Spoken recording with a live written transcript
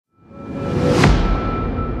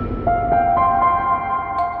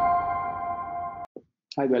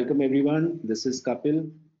Hi, welcome everyone. This is Kapil.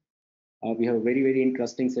 We have a very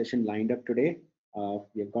interesting session lined up today.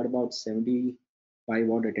 We have got about 75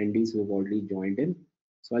 odd attendees who have already joined in.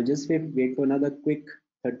 So I'll just wait for another quick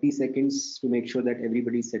 30 seconds to make sure that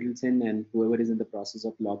everybody settles in and whoever is in the process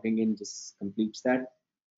of logging in just completes that.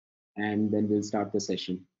 And then we'll start the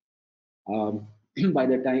session. By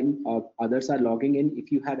the time others are logging in,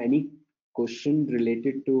 if you have any question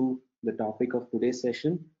related to the topic of today's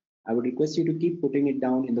session, I would request you to keep putting it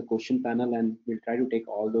down in the question panel and we'll try to take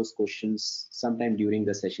all those questions sometime during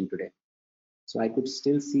the session today. So I could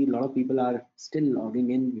still see a lot of people are still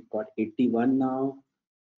logging in. We've got 81 now.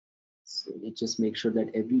 So let's just make sure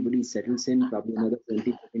that everybody settles in, probably another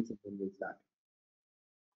 20 seconds and then we'll start.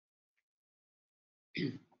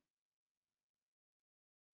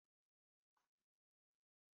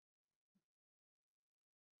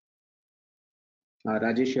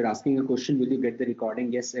 Rajesh, you're asking a question, will you get the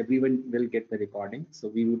recording? Yes, everyone will get the recording. So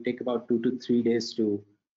we will take about 2 to 3 days to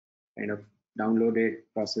kind of download it,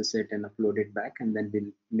 process it, and upload it back, and then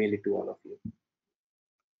we'll mail it to all of you.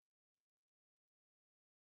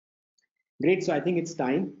 Great, so I think it's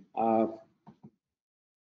time.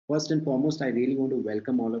 First and foremost, I really want to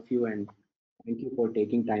welcome all of you and thank you for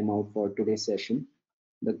taking time out for today's session.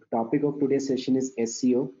 The topic of today's session is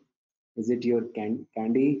SEO. Is it your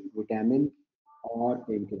candy, vitamin, or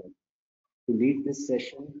painkiller? To lead this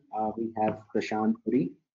session, we have Prashant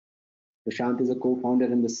Puri. Prashant is a co-founder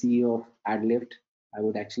and the CEO of AdLift. I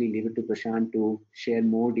would actually leave it to Prashant to share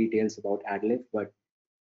more details about AdLift, but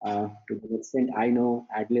to the extent I know,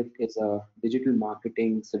 AdLift is a digital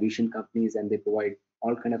marketing solution companies and they provide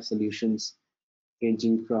all kind of solutions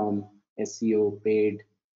ranging from SEO, paid,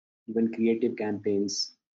 even creative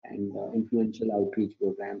campaigns and influential outreach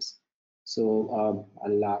programs. So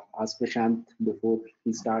I'll ask Prashant before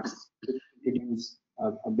he starts to introduce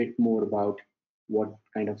a bit more about what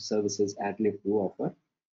kind of services AdLift do offer.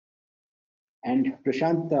 And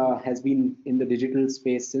Prashant has been in the digital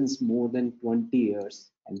space since more than 20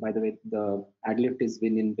 years. And by the way, the AdLift has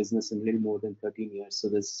been in business a little more than 13 years. So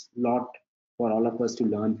there's a lot for all of us to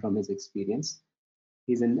learn from his experience.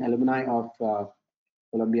 He's an alumni of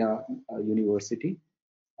Columbia University.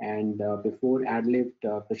 And before AdLift,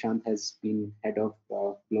 Prashant has been head of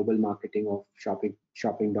global marketing of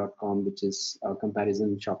shopping.com, which is a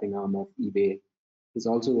comparison shopping arm of eBay. He's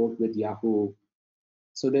also worked with Yahoo.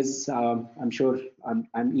 So there's, I'm sure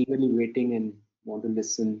I'm eagerly waiting and want to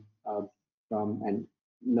listen from and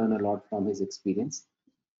learn a lot from his experience.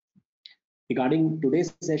 Regarding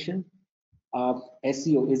today's session,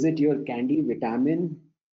 SEO, is it your candy, vitamin,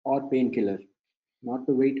 or painkiller? Not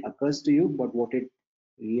the way it occurs to you, but what it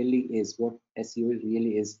really is, what SEO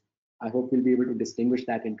really is. I hope we'll be able to distinguish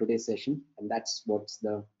that in today's session, and that's what's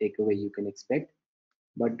the takeaway you can expect.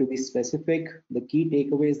 But to be specific, the key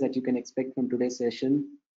takeaways that you can expect from today's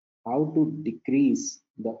session, how to decrease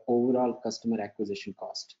the overall customer acquisition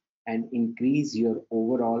cost and increase your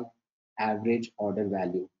overall average order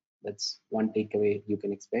value. That's one takeaway you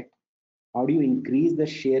can expect. How do you increase the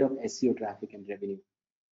share of SEO traffic and revenue?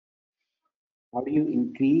 How do you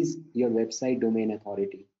increase your website domain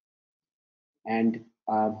authority? And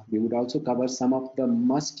we would also cover some of the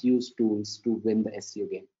must-use tools to win the SEO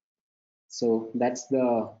game. So that's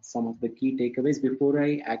some of the key takeaways. Before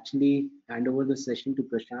I actually hand over the session to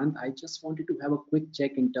Prashant, I just wanted to have a quick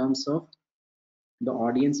check in terms of the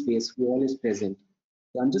audience base, who all is present.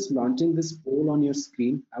 So I'm just launching this poll on your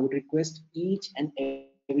screen. I would request each and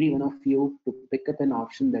every one of you to pick up an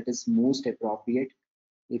option that is most appropriate.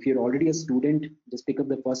 If you're already a student, just pick up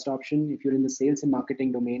the first option. If you're in the sales and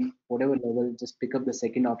marketing domain, whatever level, just pick up the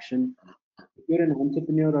second option. If you're an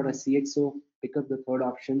entrepreneur or a CXO, pick up the third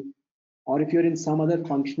option. Or if you're in some other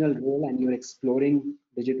functional role and you're exploring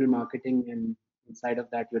digital marketing and inside of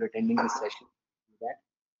that you're attending this session, that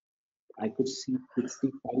I could see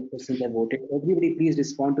 65% have voted. Everybody please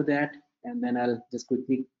respond to that, and then I'll just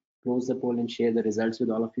quickly close the poll and share the results with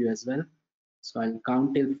all of you as well. So I'll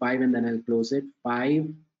count till 5 and then I'll close it. 5,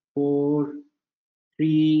 4,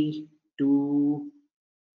 3, 2,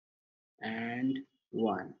 and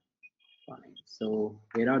 1. Fine. So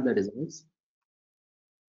here are the results.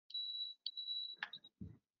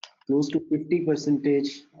 Close to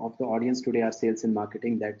 50% of the audience today are sales and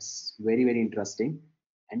marketing. That's very interesting.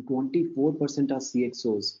 And 24% are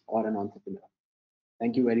CXOs or an entrepreneur.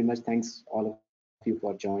 Thank you very much. Thanks all of you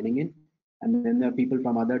for joining in. And then there are people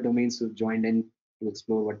from other domains who've joined in to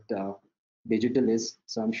explore what digital is.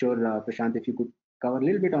 So I'm sure, Prashant, if you could cover a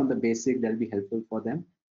little bit on the basic, that'll be helpful for them.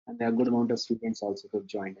 And there are a good amount of students also who've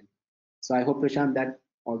joined in. So I hope, Prashant, that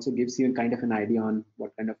also gives you kind of an idea on what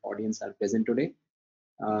kind of audience are present today.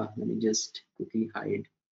 Let me just quickly hide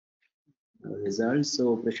results.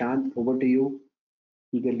 So Prashant, over to you.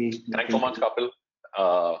 Eagerly Thanks so much, Kapil.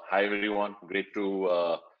 Hi everyone. Great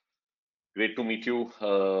to meet you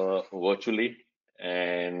virtually,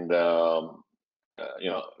 and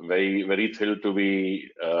very thrilled to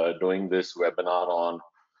be doing this webinar on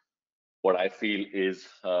what I feel is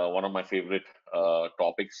one of my favorite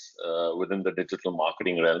topics within the digital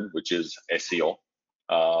marketing realm, which is SEO.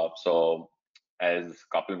 So, as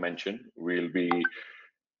Kapil mentioned, we'll be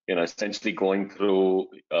essentially going through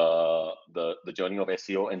the journey of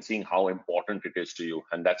SEO and seeing how important it is to you,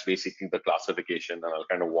 and that's basically the classification. And I'll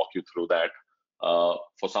kind of walk you through that.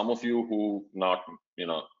 For some of you who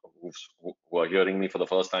who are hearing me for the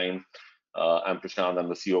first time, I'm Prashant. I'm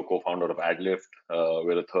the CEO co-founder of AdLift.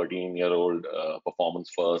 We're a 13-year-old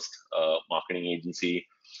performance-first marketing agency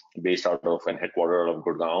based out of and headquartered of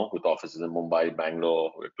Gurgaon, with offices in Mumbai,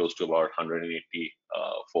 Bangalore. We're close to about 180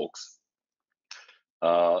 folks.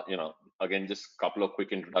 Again, just a couple of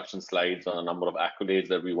quick introduction slides on a number of accolades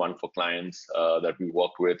that we won for clients that we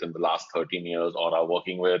worked with in the last 13 years or are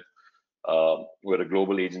working with. We're a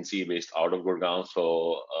global agency based out of Gurgaon,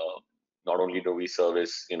 so not only do we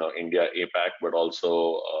service India, APAC, but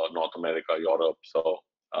also North America, Europe. So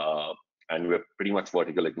and we're pretty much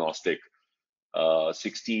vertical agnostic.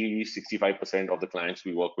 65% of the clients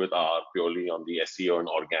we work with are purely on the SEO and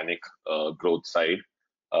organic growth side.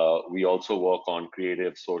 We also work on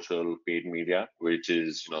creative, social, paid media, which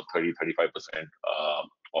is 30-35%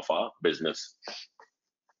 of our business.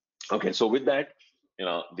 Okay, so with that,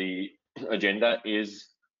 the agenda is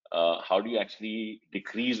how do you actually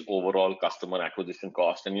decrease overall customer acquisition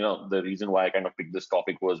cost? And the reason why I kind of picked this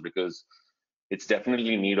topic was because it's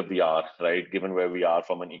definitely need of the hour, right? Given where we are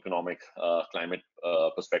from an economic climate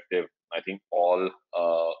perspective, I think all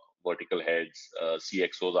vertical heads,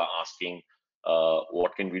 CXOs are asking,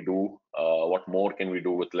 what can we do? What more can we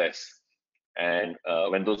do with less? And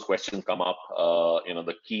when those questions come up,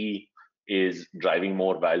 the key is driving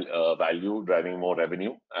more value, driving more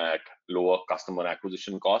revenue at lower customer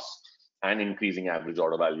acquisition costs, and increasing average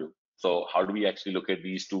order value. So how do we actually look at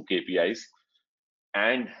these two KPIs?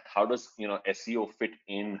 And how does SEO fit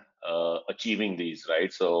in achieving these,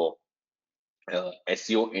 right? So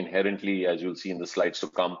SEO inherently, as you'll see in the slides to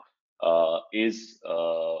come, is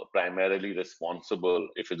primarily responsible,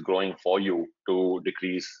 if it's growing for you, to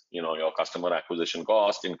decrease your customer acquisition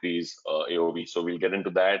cost, increase AOV. So we'll get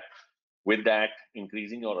into that. With that,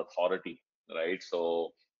 increasing your authority, right?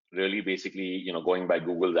 So really basically going by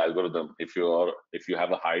Google's algorithm, if you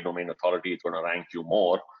have a high domain authority, it's going to rank you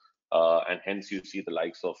more. And hence you see the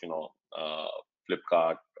likes of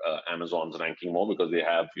Flipkart, Amazon's ranking more because they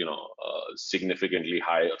have significantly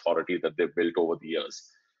high authority that they've built over the years.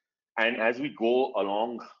 And as we go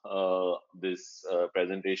along this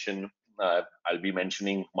presentation, I'll be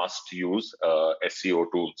mentioning must-use SEO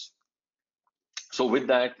tools. So with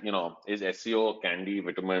that, is SEO candy,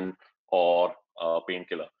 vitamin, or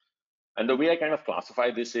painkiller? And the way I kind of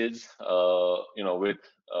classify this is, with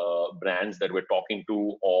brands that we're talking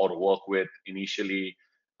to or work with initially,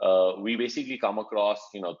 we basically come across,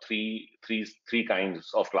 three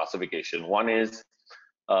kinds of classification. One is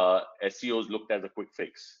SEO is looked as a quick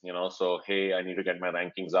fix, so hey, I need to get my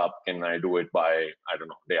rankings up. Can I do it by, I don't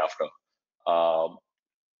know, day after?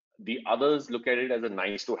 The others look at it as a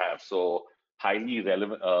nice to have, so highly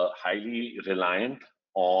relevant, highly reliant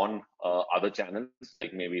on other channels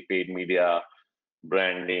like maybe paid media,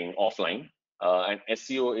 branding, offline. And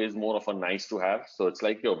SEO is more of a nice to have, so it's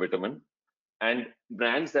like your vitamin. And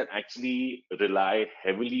brands that actually rely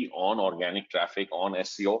heavily on organic traffic, on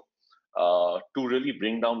SEO, to really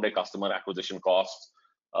bring down their customer acquisition costs.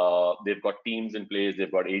 They've got teams in place,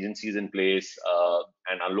 they've got agencies in place,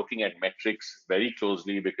 and are looking at metrics very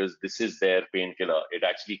closely because this is their painkiller. It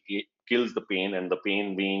actually kills the pain, and the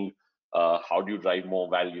pain being how do you drive more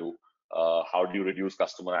value? How do you reduce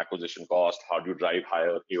customer acquisition cost? How do you drive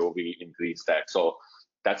higher AOV, increase that? So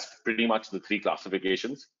that's pretty much the three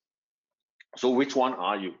classifications. So which one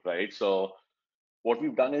are you, right? So what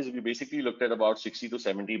we've done is we basically looked at about 60 to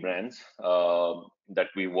 70 brands that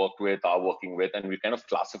we worked with, are working with, and we kind of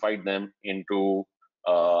classified them into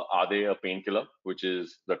are they a painkiller, which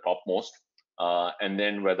is the topmost, and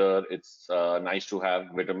then whether it's nice to have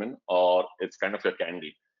vitamin or it's kind of your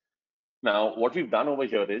candy. Now, what we've done over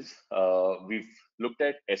here is we've looked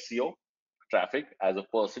at SEO traffic as a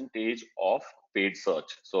percentage of paid search.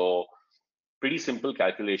 So pretty simple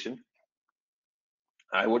calculation.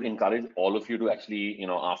 I would encourage all of you to actually,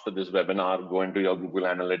 after this webinar, go into your Google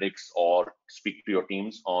Analytics or speak to your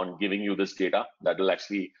teams on giving you this data that will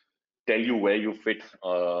actually tell you where you fit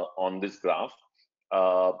on this graph.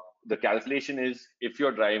 The calculation is if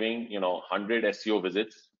you're driving 100 SEO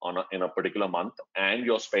visits in a particular month and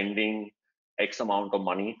you're spending X amount of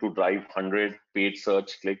money to drive 100 paid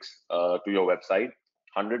search clicks to your website,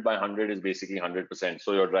 100 by 100 is basically 100%.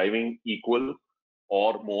 So you're driving equal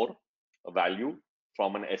or more value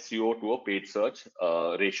from an SEO to a paid search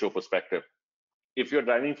ratio perspective. If you're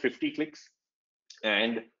driving 50 clicks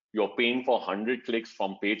and you're paying for 100 clicks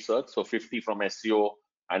from paid search, so 50 from SEO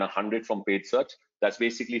and 100 from paid search, that's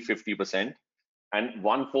basically 50%. And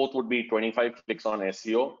 1/4 would be 25 clicks on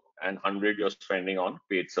SEO and 100 you're spending on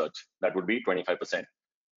paid search. That would be 25%.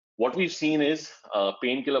 What we've seen is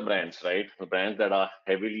painkiller brands, right? The brands that are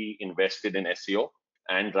heavily invested in SEO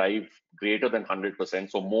and drive greater than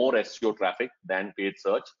 100%, so more SEO traffic than paid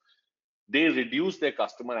search, they reduce their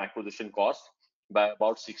customer acquisition cost by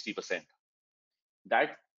about 60%.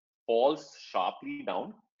 That falls sharply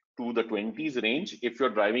down to the 20s range if you're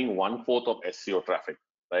driving 1/4 of SEO traffic,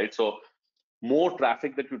 right? So more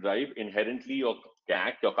traffic that you drive, inherently your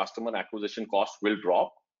CAC, your customer acquisition cost, will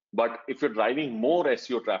drop. But if you're driving more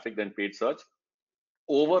SEO traffic than paid search,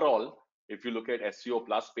 overall, if you look at SEO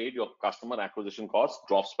plus paid, your customer acquisition cost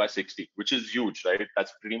drops by 60, which is huge, right?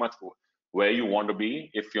 That's pretty much where you want to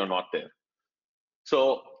be if you're not there.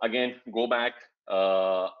 So again, go back,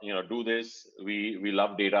 do this. We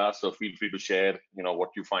love data, so feel free to share,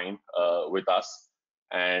 what you find with us,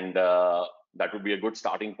 and that would be a good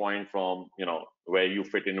starting point from, where you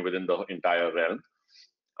fit in within the entire realm.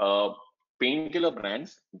 Painkiller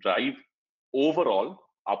brands drive overall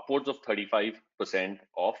upwards of 35%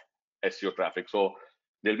 of SEO traffic. So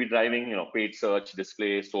they'll be driving, paid search,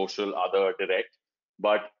 display, social, other, direct,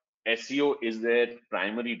 but SEO is their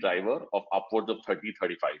primary driver of upwards of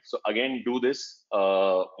 30-35. So again, do this,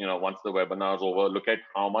 once the webinar is over, look at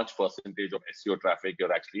how much percentage of SEO traffic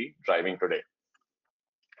you're actually driving today.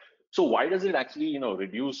 So why does it actually,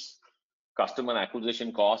 reduce customer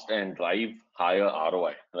acquisition cost and drive higher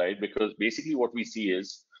ROI, right? Because basically what we see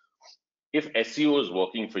is if SEO is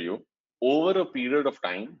working for you, over a period of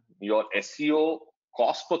time, your SEO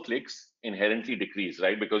cost per clicks inherently decrease,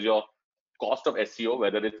 right? Because your cost of SEO,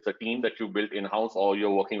 whether it's a team that you built in-house or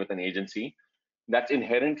you're working with an agency, that's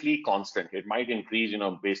inherently constant. It might increase,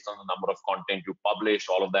 based on the number of content you publish,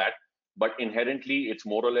 all of that, but inherently it's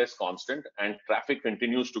more or less constant and traffic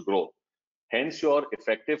continues to grow. Hence your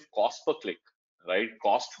effective cost per click, right?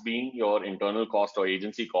 Cost being your internal cost or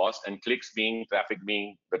agency cost, and clicks being traffic,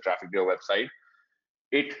 being the traffic to your website.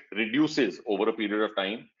 It reduces over a period of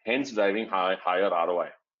time, hence driving higher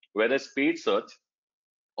ROI. Whereas paid search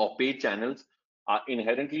or paid channels are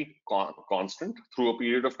inherently constant through a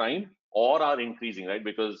period of time or are increasing, right?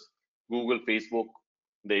 Because Google, Facebook,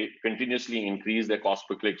 they continuously increase their cost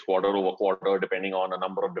per clicks quarter over quarter, depending on a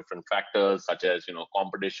number of different factors, such as,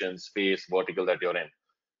 competition, space, vertical that you're in.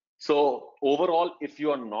 So overall, if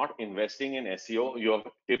you are not investing in SEO, you're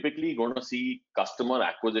typically going to see customer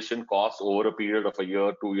acquisition costs over a period of a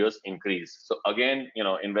year, 2 years increase. So again,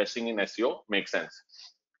 investing in SEO makes sense.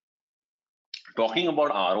 Talking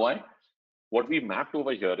about ROI, what we mapped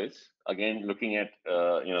over here is, again, looking at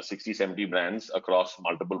 60, 70 brands across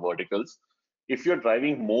multiple verticals. If you're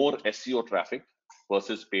driving more SEO traffic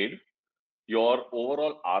versus paid, your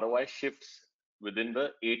overall ROI shifts within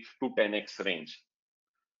the 8 to 10x range.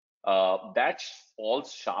 That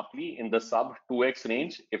falls sharply in the sub 2x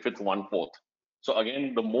range if it's 1/4. So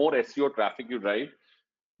again, the more SEO traffic you drive,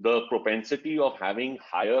 the propensity of having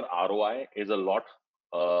higher ROI is a lot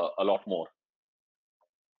more.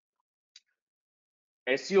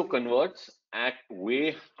 SEO converts at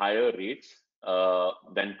way higher rates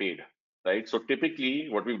than paid, right? So typically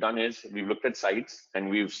what we've done is we've looked at sites and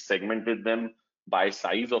we've segmented them by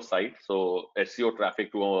size of site. So SEO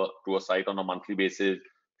traffic to a site on a monthly basis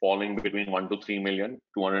falling between 1 to 3 million,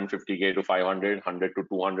 250K to 500, 100 to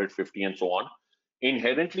 250, and so on.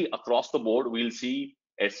 Inherently across the board, we'll see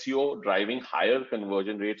SEO driving higher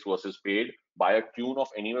conversion rates versus paid by a tune of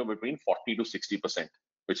anywhere between 40 to 60%,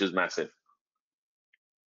 which is massive.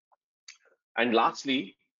 And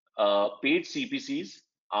lastly, paid CPCs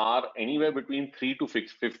are anywhere between 3 to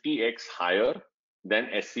 50x higher than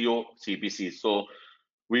SEO CPCs. So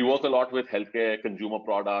we work a lot with healthcare, consumer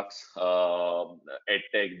products,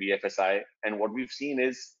 EdTech, BFSI, and what we've seen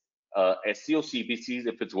is SEO CPCs,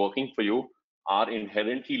 if it's working for you, are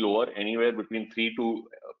inherently lower, anywhere between paid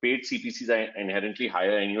CPCs are inherently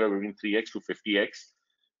higher, anywhere between 3x to 50x.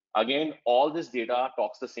 Again, all this data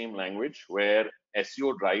talks the same language, where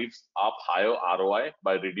SEO drives up higher ROI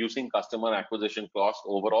by reducing customer acquisition cost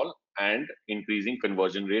overall and increasing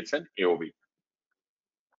conversion rates and AOV.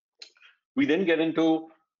 We then get into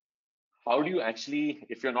how do you actually,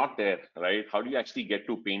 if you're not there, right? How do you actually get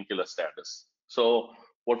to painkiller status? So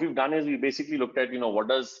what we've done is we basically looked at,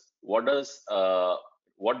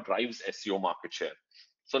 what drives SEO market share.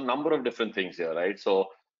 So a number of different things here, right? So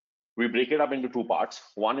we break it up into two parts.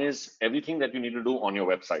 One is everything that you need to do on your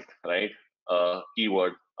website, right?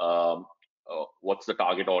 Keyword, what's the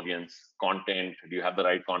target audience, content, do you have the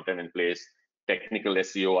right content in place, technical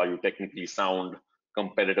SEO, are you technically sound,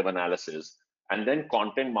 competitive analysis, and then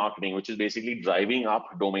content marketing, which is basically driving up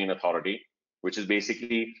domain authority, which is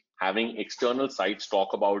basically having external sites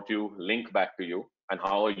talk about you, link back to you, and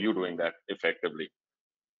how are you doing that effectively.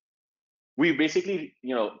 We basically,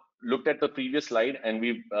 looked at the previous slide, and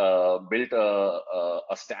we built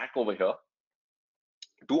a stack over here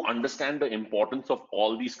to understand the importance of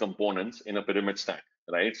all these components in a pyramid stack,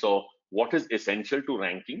 right? So what is essential to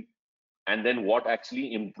ranking, and then what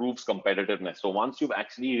actually improves competitiveness. So once you've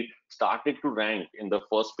actually started to rank in the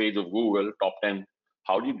first page of Google, top 10,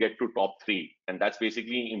 how do you get to top 3? And that's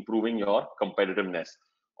basically improving your competitiveness.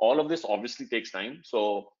 All of this obviously takes time.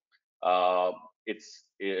 So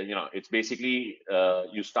it's basically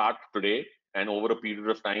you start today, and over a period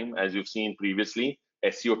of time, as you've seen previously,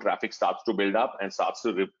 SEO traffic starts to build up and starts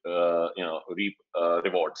to reap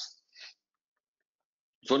rewards.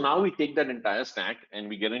 So now we take that entire stack and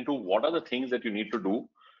we get into what are the things that you need to do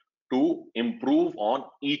to improve on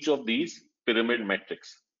each of these pyramid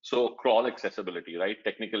metrics. So crawl accessibility, right?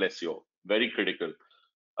 Technical SEO, very critical.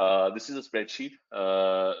 This is a spreadsheet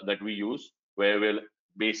that we use where we'll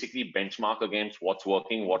basically benchmark against what's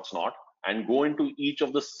working, what's not, and go into each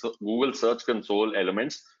of the Google Search Console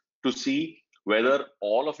elements to see whether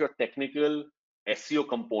all of your technical SEO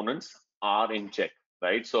components are in check,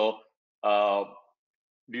 right? So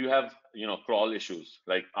do you have crawl issues?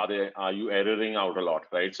 Like are you erroring out a lot,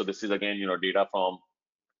 right? So this is again data from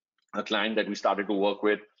a client that we started to work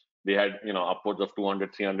with. They had upwards of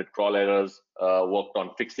 200 300 crawl errors, worked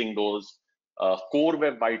on fixing those. Core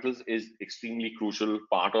Web Vitals is extremely crucial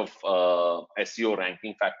part of SEO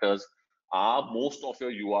ranking factors. Are most of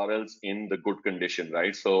your URLs in the good condition,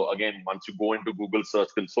 right? So again, once you go into Google Search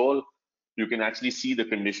Console, you can actually see the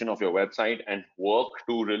condition of your website and work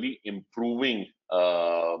to really improving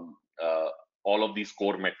all of these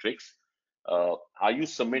core metrics. Are you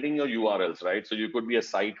submitting your URLs, right? So you could be a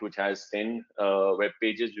site which has 10 web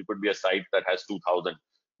pages, you could be a site that has 2000,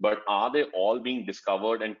 but are they all being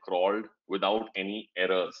discovered and crawled without any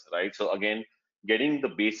errors, right? So again, getting the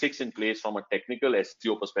basics in place from a technical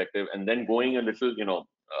SEO perspective, and then going a little,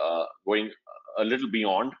 going a little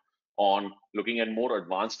beyond on looking at more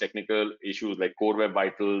advanced technical issues like Core Web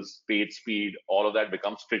Vitals, page speed, all of that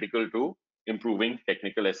becomes critical to improving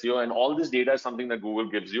technical SEO. And all this data is something that Google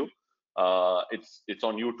gives you. It's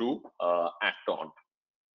on you to act on.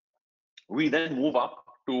 We then move up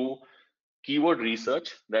to keyword research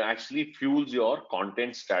that actually fuels your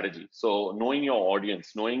content strategy. So knowing your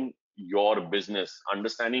audience, knowing your business,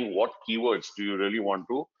 understanding what keywords do you really want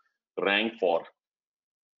to rank for.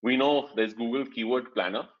 We know there's Google Keyword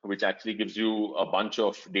Planner, which actually gives you a bunch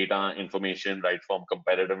of data information, right, from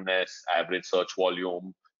competitiveness, average search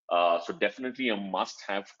volume. So definitely a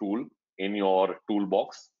must-have tool in your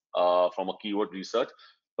toolbox from a keyword research.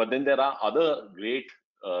 But then there are other great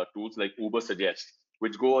tools like Uber Suggest,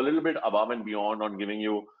 which go a little bit above and beyond on giving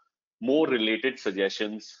you more related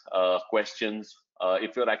suggestions, questions.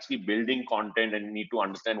 If you're actually building content and you need to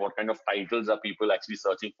understand what kind of titles are people actually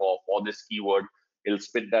searching for this keyword, it'll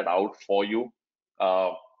spit that out for you.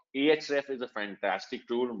 Ahref is a fantastic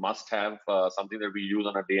tool, must have, something that we use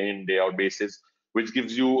on a day in, day out basis, which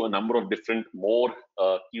gives you a number of different more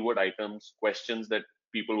keyword items, questions that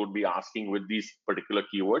people would be asking with these particular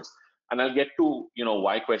keywords. And I'll get to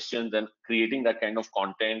why questions, and creating that kind of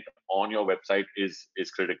content on your website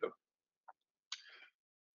is critical.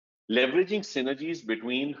 Leveraging synergies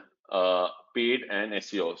between paid and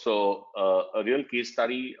SEO. So a real case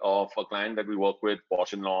study of a client that we work with,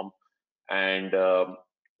 Posh and Norm, and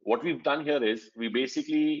what we've done here is we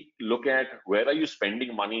basically look at where are you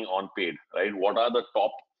spending money on paid, right? What are the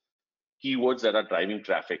top keywords that are driving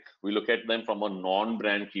traffic? We look at them from a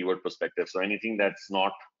non-brand keyword perspective. So anything that's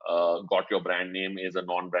not got your brand name is a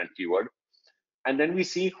non-brand keyword. And then we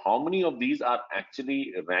see how many of these are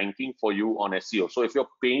actually ranking for you on SEO. So if you're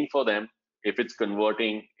paying for them, if it's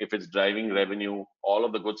converting, if it's driving revenue, all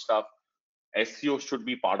of the good stuff, SEO should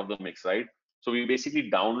be part of the mix, right? So we basically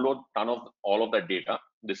download a ton of all of that data.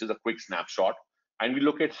 This is a quick snapshot. And we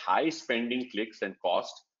look at high spending clicks and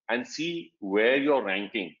cost and see where you're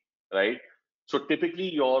ranking, right? So typically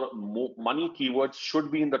your money keywords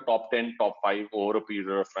should be in the top 10, top 5 over a period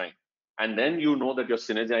of time. And then you know that you're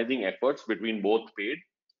synergizing efforts between both paid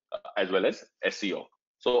as well as SEO.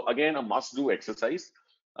 So again, a must-do exercise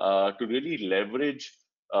to really leverage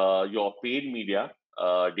your paid media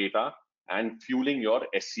data and fueling your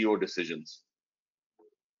SEO decisions.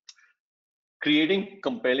 Creating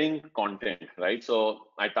compelling content, right? So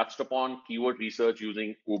I touched upon keyword research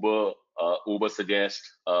using Uber Suggest,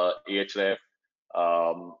 Ahref,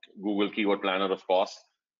 Google Keyword Planner, of course.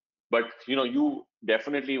 But you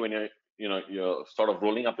definitely, when you're sort of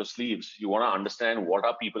rolling up your sleeves, you want to understand what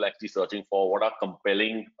are people actually searching for, what are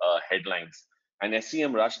compelling headlines. And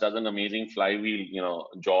SEM Rush does an amazing flywheel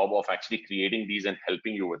job of actually creating these and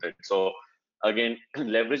helping you with it. So again,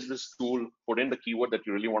 leverage this tool, put in the keyword that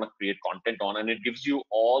you really want to create content on, and it gives you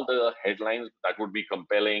all the headlines that would be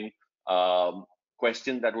compelling,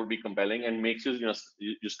 questions that would be compelling, and makes you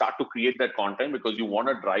start to create that content because you want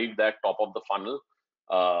to drive that top of the funnel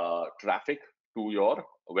traffic to your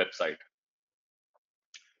website.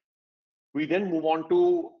 We then move on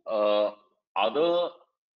to other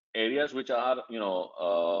areas which are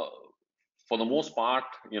for the most part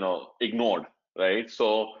ignored, right?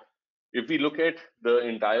 So if we look at the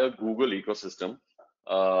entire Google ecosystem,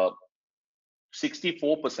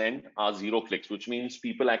 64% are zero clicks, which means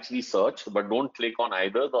people actually search but don't click on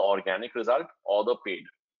either the organic result or the paid,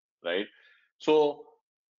 right? So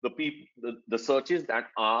the searches that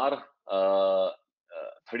are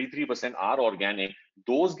 33% are organic,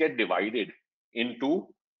 those get divided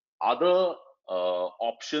into other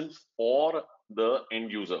options for the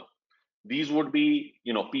end user. These would be,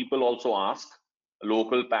 people also ask,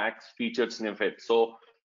 local packs, featured snippets. So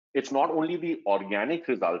it's not only the organic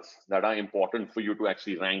results that are important for you to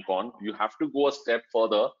actually rank on, you have to go a step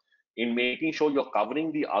further in making sure you're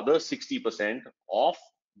covering the other 60% of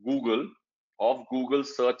Google,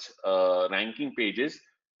 search ranking pages,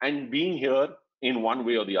 and being here in one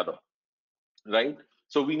way or the other, right?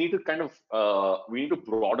 So we need to we need to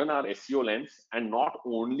broaden our SEO lens and not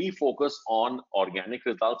only focus on organic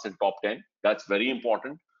results in top 10. That's very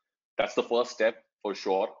important. That's the first step for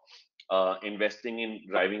sure, investing in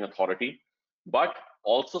driving authority, but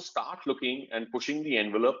also start looking and pushing the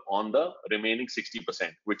envelope on the remaining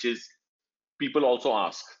 60%, which is, people also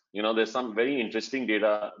ask, there's some very interesting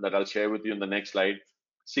data that I'll share with you in the next slide.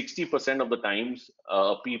 60% of the times,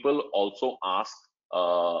 people also ask,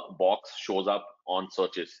 box shows up on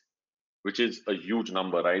searches, which is a huge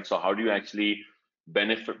number, right? So how do you actually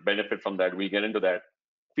benefit from that? We'll get into that.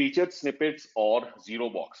 Featured snippets or zero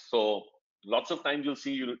box. So lots of times you'll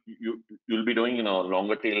see you'll be doing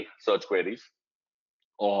longer tail search queries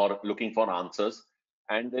or looking for answers,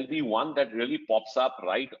 and there'll be one that really pops up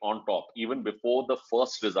right on top even before the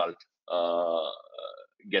first result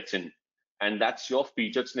gets in, and that's your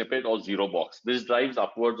featured snippet or zero box. This drives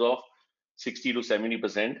upwards of 60 to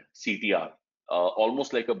 70% CTR,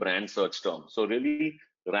 almost like a brand search term. So really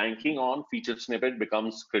ranking on featured snippet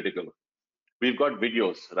becomes critical. We've got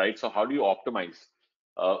videos, right? So how do you optimize?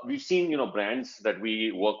 We've seen brands that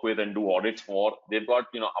we work with and do audits for, they've got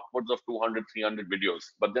upwards of 200 300 videos,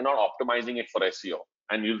 but they're not optimizing it for SEO,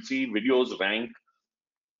 and you'll see videos rank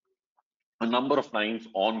a number of times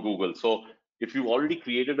on Google. So if you've already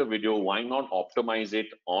created a video, why not optimize it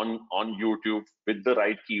on YouTube with the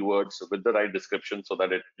right keywords, with the right description, so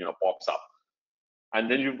that it pops up?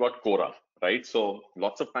 And then you've got Quora, right? So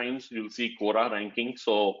lots of times you'll see Quora ranking.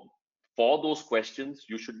 So for those questions,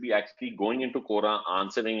 you should be actually going into Quora,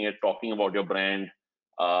 answering it, talking about your brand,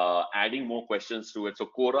 adding more questions to it. So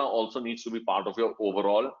Quora also needs to be part of your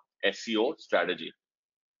overall SEO strategy.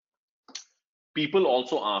 People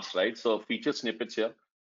also ask, right? So feature snippets here.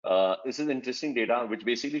 This is interesting data which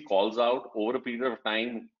basically calls out over a period of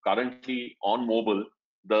time, currently on mobile,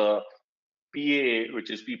 the PAA, which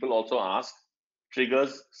is people also ask,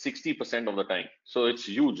 triggers 60% of the time. So it's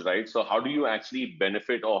huge, right? So how do you actually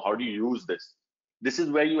benefit, or how do you use this? This is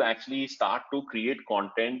where you actually start to create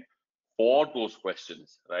content for those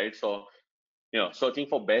questions, right? So, searching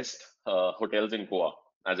for best hotels in Goa,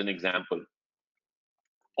 as an example,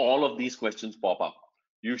 all of these questions pop up.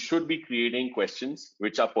 You should be creating questions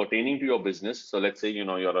which are pertaining to your business. So let's say, you're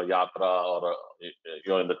a yatra or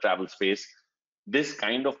you're in the travel space. This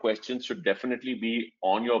kind of questions should definitely be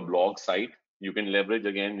on your blog site. You can leverage,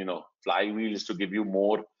 again, flywheels to give you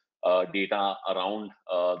more data around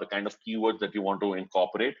the kind of keywords that you want to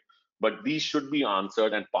incorporate. But these should be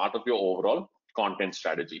answered and part of your overall content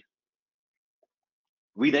strategy.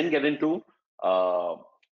 We then get into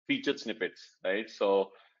featured snippets, right?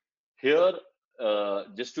 So here,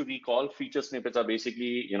 just to recall, feature snippets are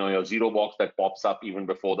basically, your zero box that pops up even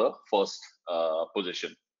before the first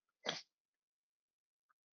position.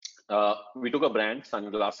 We took a brand,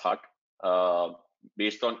 Sunglass Hut,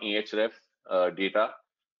 based on Ahref data.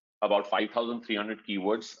 about 5,300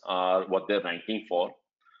 keywords are what they're ranking for,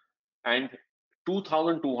 and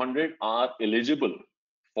 2,200 are eligible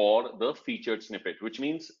for the featured snippet, which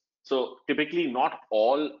means, so typically not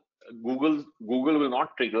all Google will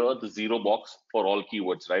not trigger the zero box for all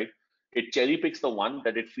keywords, right? It cherry picks the one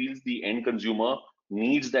that it feels the end consumer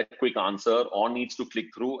needs that quick answer or needs to click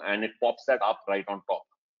through, and it pops that up right on top,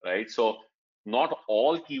 right? So not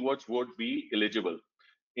all keywords would be eligible.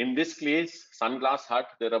 In this case, Sunglass Hut,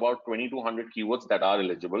 there are about 2,200 keywords that are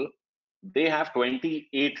eligible. They have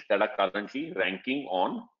 28 that are currently ranking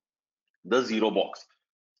on the zero box.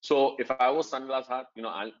 So if I was Sunglass Hut,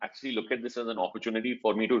 I'll actually look at this as an opportunity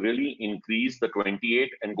for me to really increase the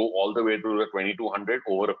 28 and go all the way to the 2,200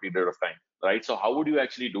 over a period of time, right? So how would you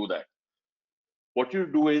actually do that? What you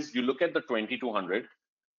do is you look at the 2,200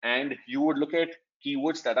 and you would look at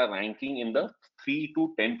keywords that are ranking in the 3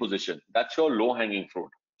 to 10 position. That's your low hanging fruit.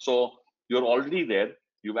 So you're already there.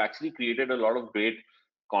 You've actually created a lot of great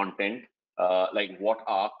content, like what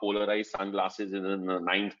are polarized sunglasses in the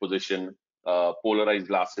ninth position, polarized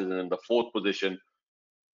glasses in the fourth position,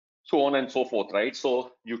 so on and so forth, right?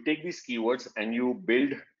 So you take these keywords and you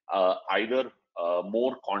build either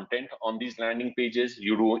more content on these landing pages,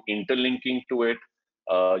 you do interlinking to it,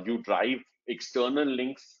 you drive external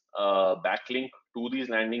links, backlink to these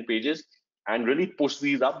landing pages, and really push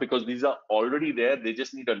these up because these are already there. They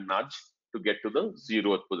just need a nudge to get to the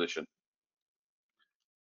 0th position.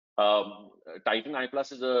 Titan Eye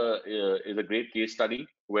Plus is a great case study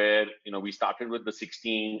where we started with the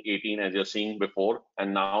 16, 18 as you're seeing before,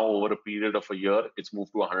 and now over a period of a year, it's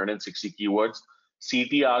moved to 160 keywords.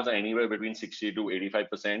 CTRs are anywhere between 60 to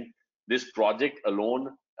 85%. This project alone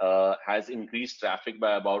has increased traffic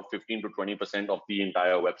by about 15 to 20% of the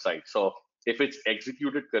entire website. So if it's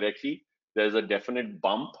executed correctly, there's a definite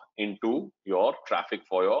bump into your traffic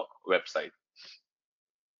for your website.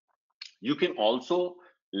 You can also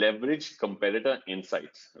leverage competitor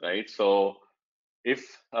insights, right? So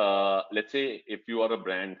if let's say if you are a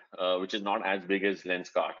brand which is not as big as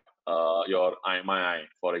Lenskart, your IMI,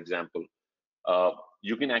 for example,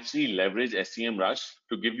 you can actually leverage SEMrush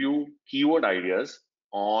to give you keyword ideas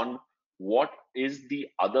on what is the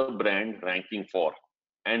other brand ranking for,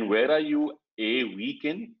 and where are you weak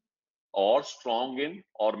in or strong in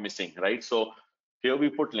or missing, right? So here we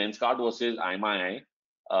put Lenskart versus IMI.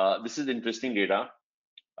 This is interesting data.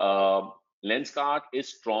 Lenskart is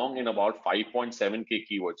strong in about 5.7K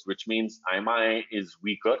keywords, which means IMI is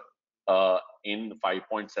weaker in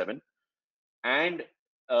 5.7. And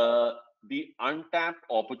the untapped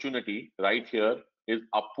opportunity right here is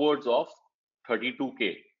upwards of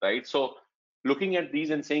 32K, right? So looking at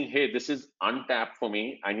these and saying, hey, this is untapped for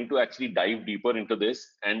me. I need to actually dive deeper into this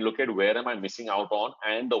and look at where am I missing out on,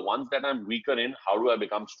 and the ones that I'm weaker in, how do I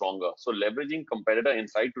become stronger? So leveraging competitor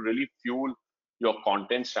insight to really fuel your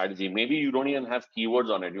content strategy. Maybe you don't even have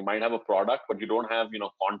keywords on it. You might have a product, but you don't have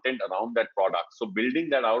content around that product. So building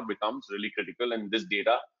that out becomes really critical, and this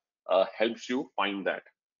data helps you find that.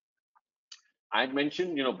 I had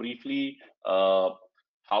mentioned, briefly,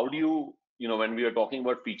 how do you, when we are talking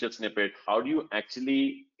about featured snippet, how do you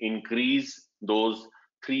actually increase those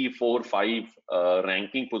 3, 4, 5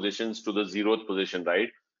 ranking positions to the 0th position, right?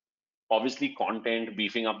 Obviously, content,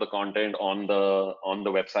 beefing up the content on the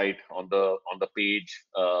website, on the page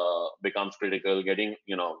becomes critical. Getting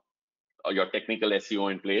your technical SEO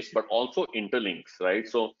in place, but also interlinks, right?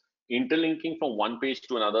 So interlinking from one page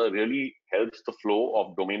to another really helps the flow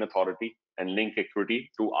of domain authority and link equity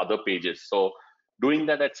to other pages. So doing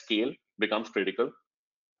that at scale becomes critical.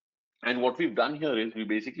 And what we've done here is we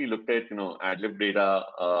basically looked at AdLib data,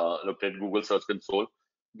 looked at Google Search Console.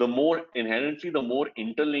 The more interlinks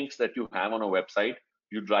that you have on a website,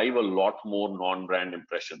 you drive a lot more non-brand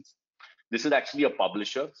impressions. This is actually a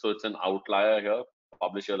publisher, so it's an outlier here.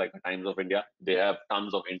 Publisher like the Times of India, they have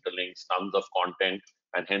tons of interlinks, tons of content,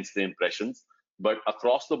 and hence the impressions. But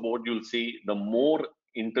across the board, you'll see the more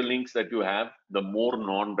interlinks that you have, the more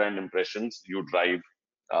non-brand impressions you drive.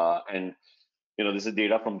 And this is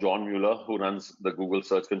data from John Mueller, who runs the Google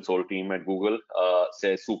Search Console team at Google.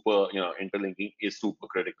 Says interlinking is super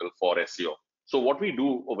critical for SEO. So what we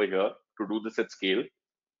do over here to do this at scale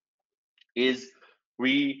is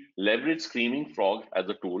we leverage Screaming Frog as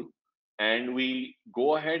a tool, and we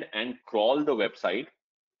go ahead and crawl the website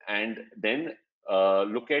and then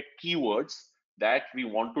look at keywords that we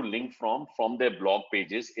want to link from their blog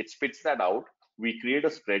pages. It spits that out. We create a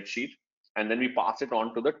spreadsheet and then we pass it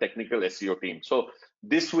on to the technical SEO team. So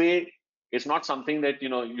this way, it's not something that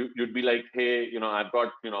you'd be like, hey, I've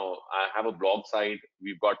got I have a blog site.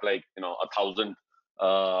 We've got like 1,000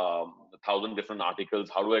 different articles.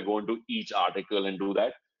 How do I go into each article and do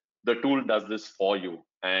that? the tool does this for you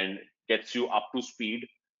and gets you up to speed.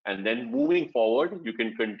 And then moving forward, you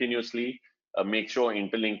can continuously make sure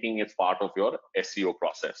interlinking is part of your SEO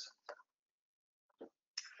process.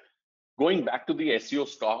 Going back to the SEO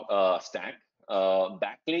stack,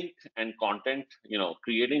 backlink and content,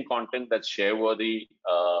 creating content that's share worthy,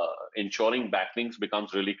 ensuring backlinks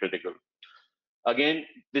becomes really critical. Again,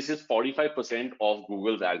 this is 45% of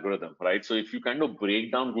Google's algorithm, right? So if you kind of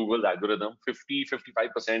break down Google's algorithm,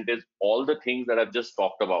 55% is all the things that I've just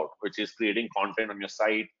talked about, which is creating content on your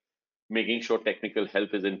site, making sure technical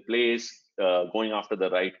help is in place, going after the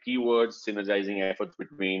right keywords, synergizing efforts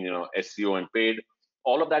between SEO and paid.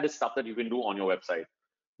 All of that is stuff that you can do on your website.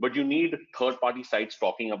 But you need third-party sites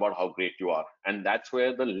talking about how great you are, and that's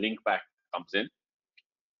where the link back comes in.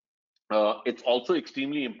 It's also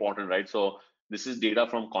extremely important, right? So this is data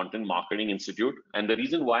from Content Marketing Institute, and the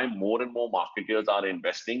reason why more and more marketers are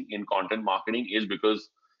investing in content marketing is because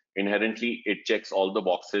inherently it checks all the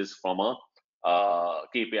boxes from a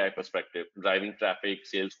KPI perspective: driving traffic,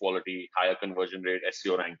 sales quality, higher conversion rate,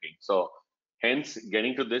 SEO ranking. So hence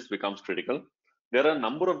getting to this becomes critical. There are a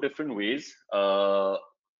number of different ways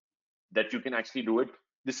that you can actually do it.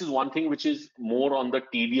 This is one thing which is more on the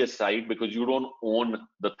tedious side because you don't own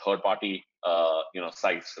the third party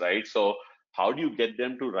sites, right? So how do you get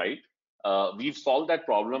them to write? We've solved that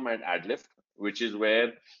problem at AdLift, which is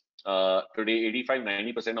where today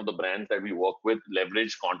 85-90% of the brands that we work with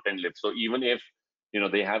leverage content lift. So even if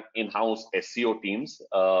they have in-house SEO teams,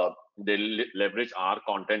 they leverage our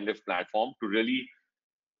content lift platform to really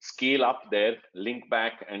scale up their link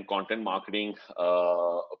back and content marketing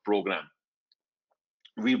program.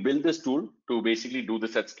 We built this tool to basically do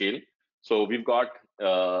this at scale. So we've got,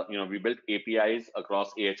 we built APIs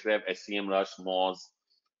across Ahrefs, SEMrush, Moz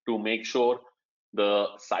to make sure the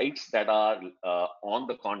sites that are on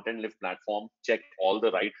the content lift platform check all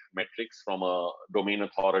the right metrics from a domain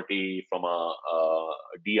authority, from a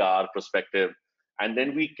DR perspective. And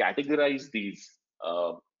then we categorize these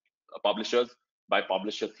publishers by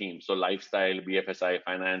publisher theme. So lifestyle, BFSI,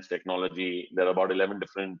 finance, technology, there are about 11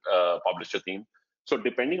 different publisher themes. So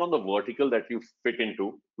depending on the vertical that you fit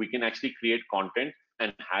into, we can actually create content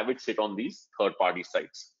and have it sit on these third-party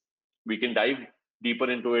sites. We can dive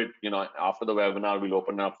deeper into it. After the webinar, we'll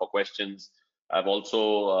open up for questions. I've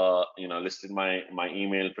also, listed my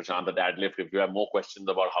email, Prashant at AdLift. If you have more questions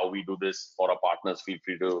about how we do this for our partners, feel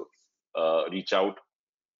free to reach out.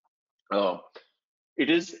 It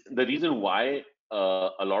is the reason why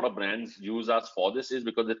a lot of brands use us for this is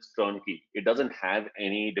because it's turnkey. It doesn't have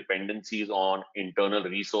any dependencies on internal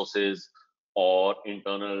resources or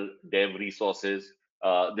internal dev resources.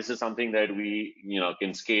 This is something that we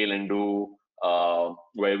can scale and do,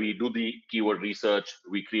 where we do the keyword research,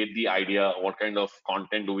 we create the idea, what kind of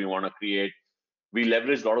content do we want to create. We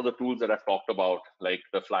leverage a lot of the tools that I've talked about, like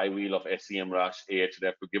the flywheel of SEMrush, Ahrefs,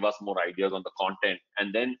 to give us more ideas on the content.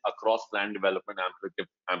 And then across plan development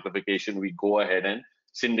amplification, we go ahead and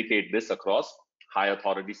syndicate this across high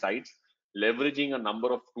authority sites, leveraging a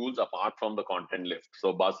number of tools apart from the content lift.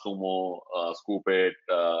 So BuzzSumo, Scoopit,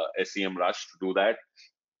 SEMrush to do that.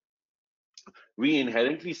 We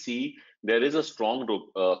inherently see there is a strong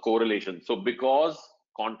correlation. So because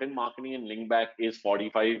content marketing and link back is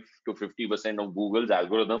 45 to 50% of Google's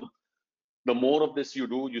algorithm, the more of this you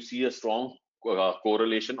do, you see a strong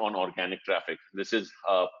correlation on organic traffic. This is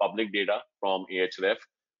public data from Ahrefs.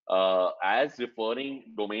 As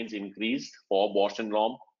referring domains increased for Bosch and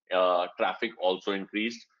Lomb, traffic also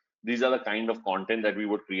increased. These are the kind of content that we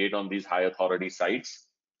would create on these high authority sites.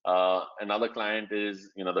 Another client is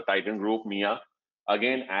the Titan Group, Mia.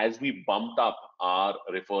 Again, as we bumped up our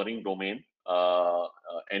referring domain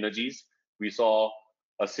energies, we saw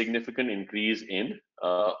a significant increase in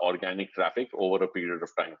organic traffic over a period of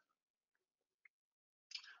time.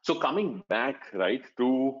 So coming back, right,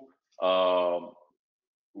 to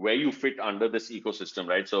where you fit under this ecosystem,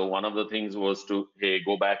 right? So one of the things was to, hey,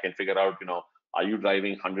 go back and figure out, are you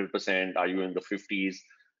driving 100%? Are you in the 50s?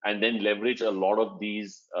 And then leverage a lot of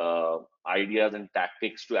these ideas and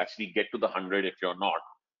tactics to actually get to the 100 if you're not.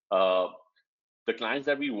 The clients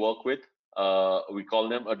that we work with, we call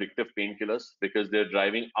them addictive painkillers because they're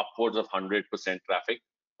driving upwards of 100% traffic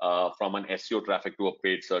from an SEO traffic to a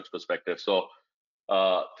paid search perspective. So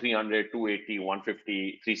 300, 280,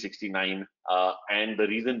 150, 369. And the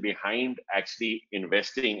reason behind actually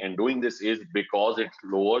investing and doing this is because it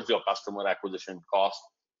lowers your customer acquisition cost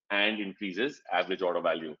and increases average order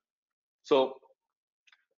value. So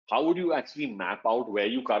how would you actually map out where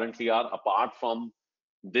you currently are apart from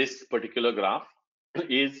this particular graph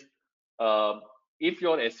is if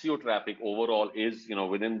your SEO traffic overall is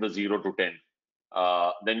within the 0 to 10,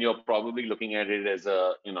 then you're probably looking at it as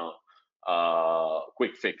a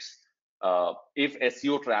quick fix. If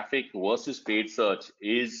SEO traffic versus paid search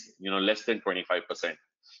is less than 25%,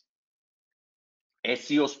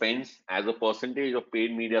 SEO spends as a percentage of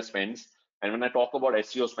paid media spends. And when I talk about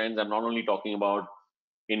SEO spends, I'm not only talking about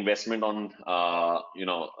investment on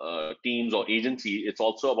teams or agency. It's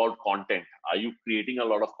also about content. Are you creating a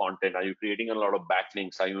lot of content? Are you creating a lot of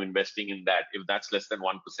backlinks? Are you investing in that? If that's less than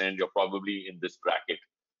 1%, you're probably in this bracket.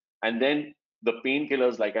 And then the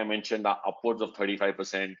painkillers, like I mentioned, are upwards of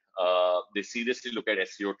 35%. They seriously look at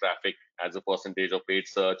SEO traffic as a percentage of paid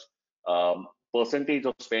search. Percentage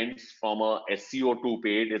of spends from a SEO to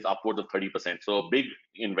paid is upwards of 30%. So a big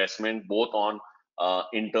investment both on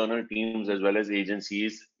internal teams as well as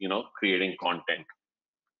agencies, creating content.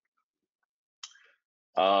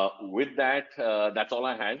 With that, that's all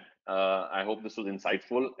I had. I hope this was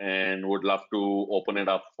insightful and would love to open it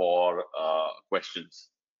up for questions.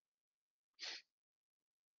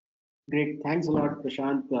 Great. Thanks a lot,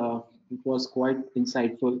 Prashant. It was quite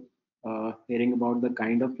insightful hearing about the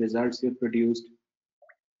kind of results you produced,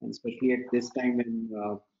 and especially at this time when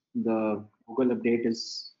the Google update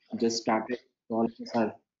is just started. All of us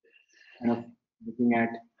are kind of looking at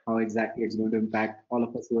how exactly it's going to impact all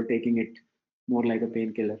of us who are taking it more like a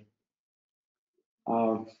painkiller.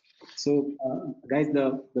 Uh, guys,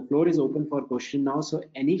 the floor is open for question now. So,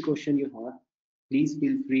 any question you have, please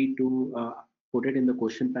feel free to put it in the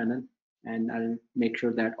question panel, and I'll make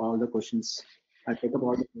sure that all the questions, I'll take up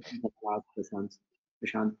all the questions that I'll ask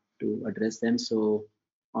Prashant to address them. So,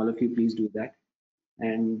 all of you, please do that.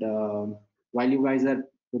 And while you guys are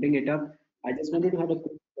putting it up, I just wanted to have a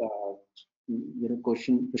quick,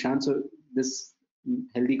 question, Prashant. So, this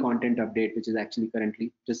healthy content update, which is actually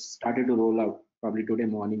currently just started to roll out probably today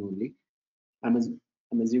morning only. I'm,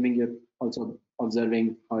 I'm assuming you're also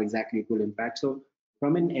observing how exactly it will impact. So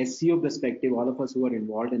from an SEO perspective, all of us who are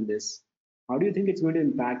involved in this, how do you think it's going to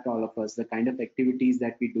impact all of us? The kind of activities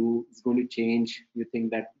that we do is going to change. You think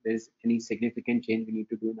that there's any significant change we need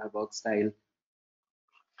to do in our work style?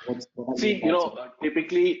 What are your See, thoughts?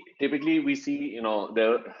 typically we see,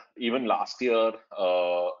 there even last year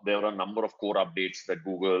there were a number of core updates that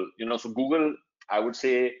Google, so Google, I would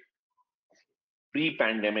say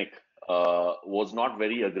pre-pandemic was not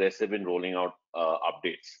very aggressive in rolling out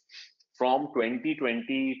updates. From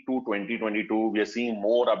 2020 to 2022, we are seeing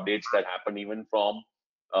more updates that happen even from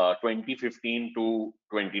 2015 to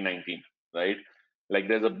 2019, right? Like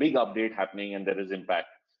there's a big update happening and there is impact.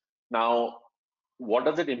 Now, what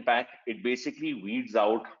does it impact? It basically weeds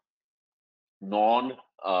out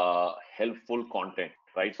non-helpful content,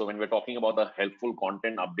 right? So when we're talking about the helpful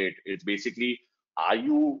content update, it's basically, are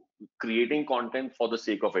you creating content for the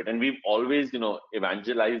sake of it? And we've always,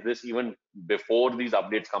 evangelized this even before these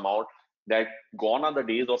updates come out, that gone are the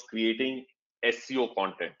days of creating SEO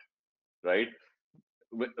content, right?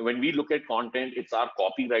 When we look at content, it's our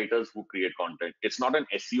copywriters who create content. It's not an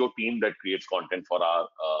SEO team that creates content for our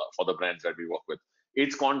for the brands that we work with.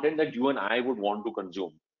 It's content that you and I would want to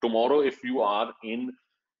consume. Tomorrow, if you are in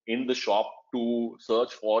the shop to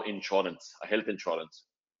search for insurance, health insurance,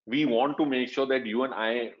 we want to make sure that you and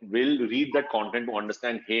I will read that content to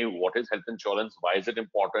understand, hey, what is health insurance? Why is it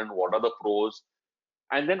important? What are the pros?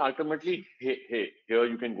 And then ultimately, hey, here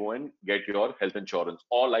you can go and get your health insurance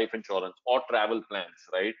or life insurance or travel plans,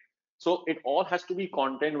 right? So it all has to be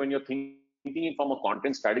content. When you're thinking from a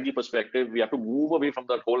content strategy perspective, we have to move away from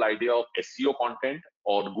the whole idea of SEO content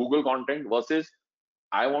or Google content versus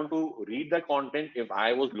I want to read that content if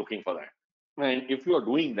I was looking for that. And if you are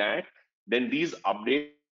doing that, then these updates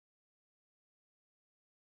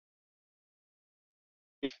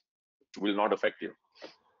will not affect you.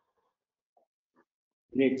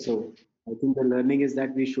 Great. So I think the learning is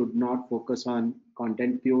that we should not focus on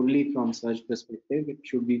content purely from search perspective. It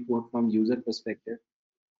should be more from user perspective.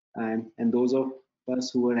 And those of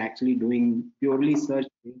us who are actually doing purely search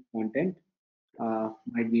content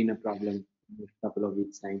might be in a problem in a couple of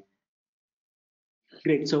weeks time.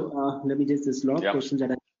 Great. So let me just, there's a lot of questions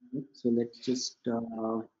that I have. So let's just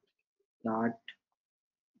start.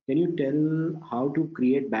 Can you tell how to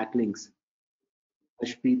create backlinks?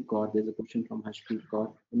 Hashpreet Kaur, there's a question from Hashpreet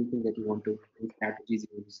Kaur. Anything that you want to, any strategies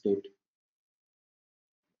you want to state?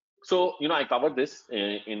 So, I covered this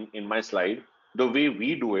in my slide. The way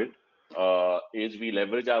we do it is we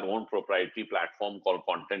leverage our own proprietary platform called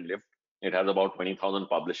Content Lift. It has about 20,000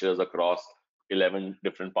 publishers across 11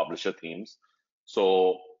 different publisher themes.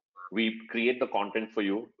 So we create the content for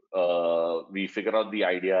you. We figure out the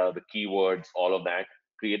idea, the keywords, all of that,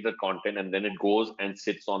 create the content, and then it goes and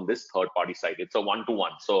sits on this third-party site. It's a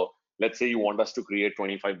one-to-one. So let's say you want us to create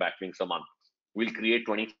 25 backlinks a month. We'll create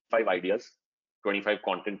 25 ideas, 25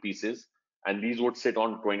 content pieces, and these would sit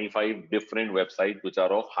on 25 different websites which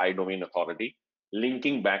are of high domain authority,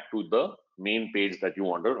 linking back to the main page that you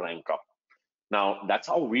want to rank up. Now, that's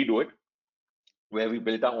how we do it, where we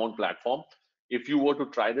built our own platform. If you were to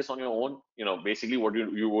try this on your own, basically what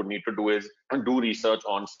you would need to do is do research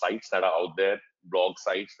on sites that are out there, blog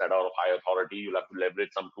sites that are of high authority. You'll have to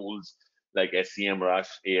leverage some tools like SEMrush,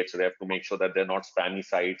 Ahref to make sure that they're not spammy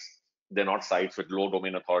sites. They're not sites with low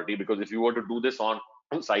domain authority, because if you were to do this on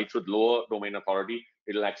sites with lower domain authority,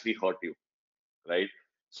 it'll actually hurt you, right?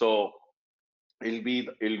 So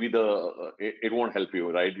it won't help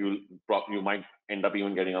you, right? You might end up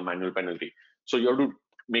even getting a manual penalty. So you have to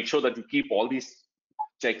make sure that you keep all these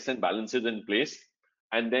checks and balances in place,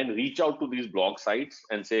 and then reach out to these blog sites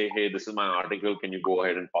and say, hey, this is my article, can you go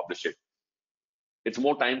ahead and publish it? It's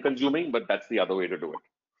more time consuming, but that's the other way to do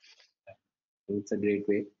it. It's a great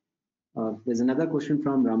way. There's another question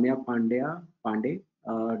from Ramya Pandey.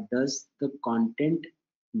 Does the content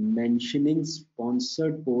mentioning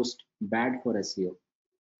sponsored post bad for SEO?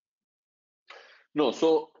 No,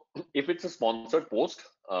 so if it's a sponsored post,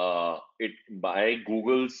 it by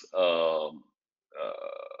Google's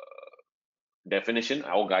definition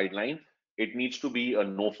or guideline, it needs to be a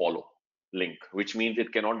no follow link, which means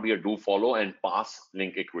it cannot be a do follow and pass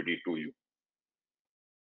link equity to you.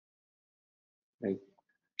 Right.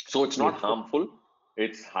 So it's not harmful.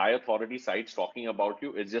 It's high authority sites talking about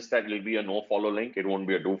you. It's just that it'll be a no follow link. It won't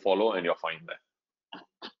be a do follow, and you're fine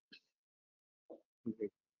there. Okay.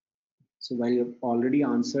 So while you've already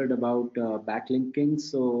answered about backlinking,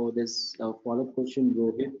 so there's a follow-up question,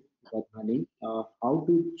 Rohit Vadhani. How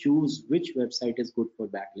to choose which website is good for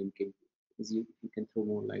backlinking? You can throw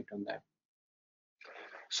more light on that.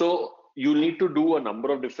 So you need to do a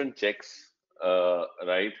number of different checks,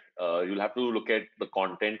 right? You'll have to look at the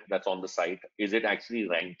content that's on the site. Is it actually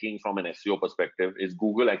ranking from an SEO perspective? Is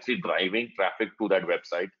Google actually driving traffic to that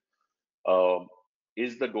website?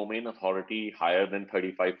 Is the domain authority higher than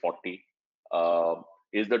 3540?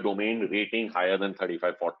 Is the domain rating higher than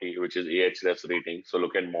 3540, which is Ahrefs rating? So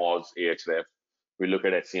look at Moz, Ahref. We look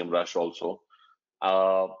at SEMrush also.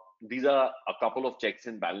 These are a couple of checks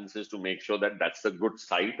and balances to make sure that that's a good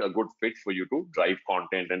site, a good fit for you to drive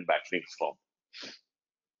content and backlinks from.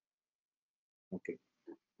 Okay.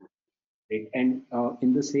 Great. And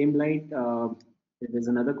in the same light, there's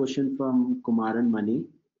another question from Kumaran Mani.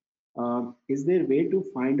 Is there a way to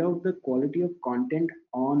find out the quality of content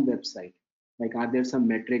on website? Like, are there some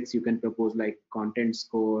metrics you can propose, like content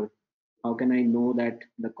score? How can I know that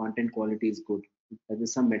the content quality is good? Are there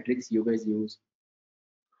some metrics you guys use?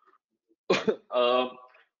 So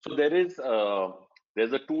there's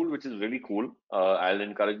a tool which is really cool. I'll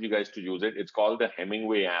encourage you guys to use it. It's called the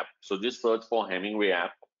Hemingway app. So just search for Hemingway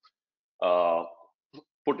app.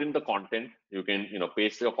 Put in the content. You can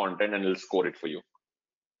paste your content and it'll score it for you.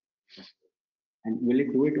 And will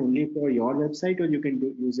it do it only for your website, or you can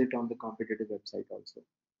use it on the competitive website also?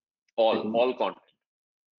 All content.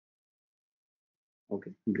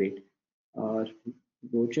 Okay, great.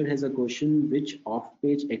 Rocher has a question: which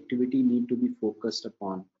off-page activity need to be focused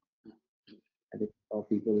upon? I think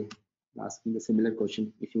people asking the similar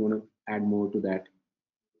question. If you want to add more to that.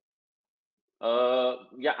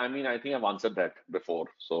 Yeah, I mean, I think I've answered that before.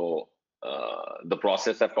 So the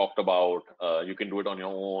process I've talked about, you can do it on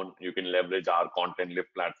your own. You can leverage our content lift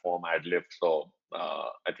platform, AdLift. So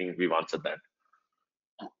I think we've answered that.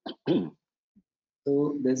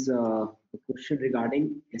 So there's a question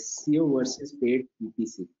regarding SEO versus paid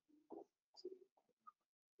PPC.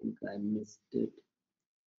 I think I missed it.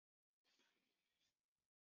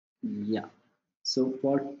 Yeah. So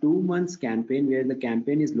for 2 months campaign, where the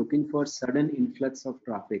campaign is looking for sudden influx of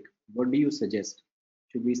traffic, what do you suggest?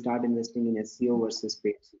 Should we start investing in SEO versus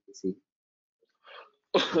paid PPC?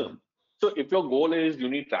 So if your goal is you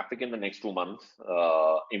need traffic in the next 2 months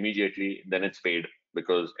immediately, then it's paid,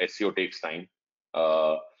 because SEO takes time.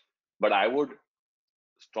 But I would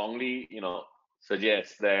strongly,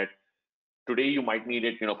 suggest that today you might need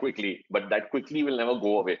it, quickly, but that quickly will never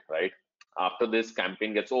go away, right? After this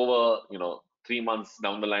campaign gets over, 3 months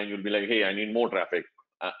down the line, you'll be like, hey, I need more traffic.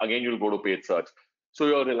 Again, you'll go to paid search. So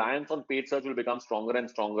your reliance on paid search will become stronger and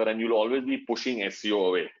stronger, and you'll always be pushing SEO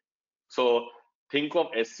away. So think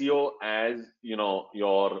of SEO as, your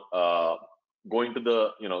going to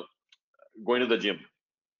the gym,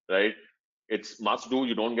 right? It's must do.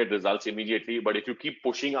 You don't get results immediately, but if you keep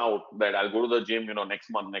pushing out that I'll go to the gym, next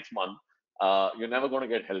month, you're never going to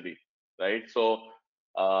get healthy, right? So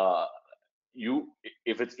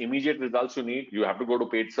if it's immediate results you need, you have to go to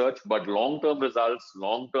paid search. But long-term results,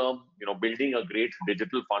 long-term, building a great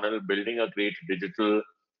digital funnel, building a great digital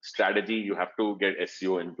strategy, you have to get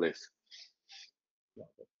SEO in place.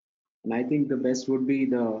 And I think the best would be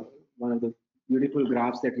the one of the beautiful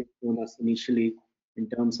graphs that you've shown us initially in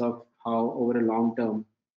terms of how over a long term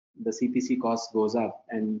the CPC cost goes up,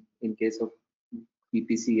 and in case of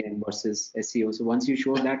PPC and versus SEO. So once you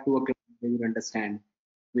show that to a client, they will understand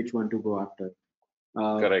which one to go after.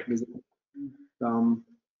 Correct. There's a question from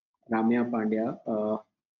Ramya Pandya.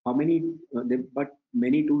 How many, but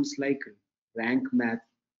many tools like Rank Math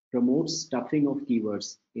promotes stuffing of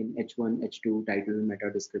keywords in H1, H2, title,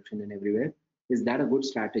 meta description, and everywhere. Is that a good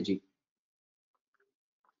strategy?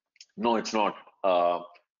 No, it's not.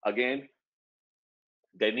 Again,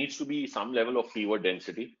 there needs to be some level of keyword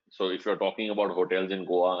density. So if you're talking about hotels in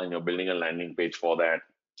Goa and you're building a landing page for that,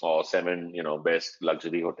 or 7, best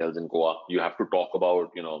luxury hotels in Goa, you have to talk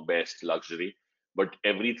about, best luxury. But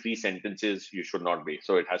every 3 sentences you should not be.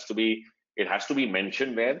 So it has to be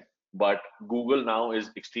mentioned there. But Google now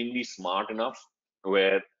is extremely smart enough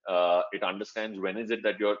where it understands when is it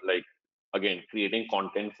that you're again creating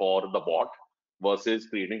content for the bot versus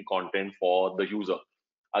creating content for the user.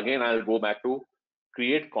 Again, I'll go back to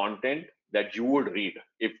create content that you would read.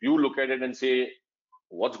 If you look at it and say,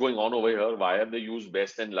 what's going on over here? Why have they used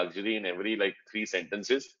best and luxury in every 3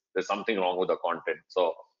 sentences? There's something wrong with the content.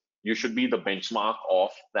 So you should be the benchmark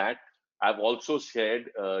of that. I've also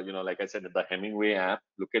shared, like I said, the Hemingway app.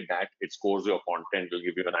 Look at that. It scores your content. It'll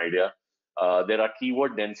give you an idea. There are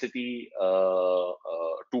keyword density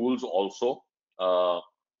tools also.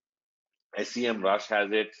 SEM Rush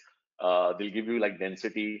has it. They'll give you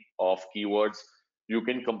density of keywords. You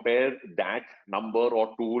can compare that number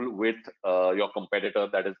or tool with your competitor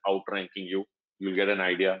that is outranking you. You'll get an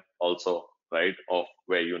idea also, right, of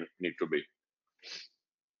where you need to be.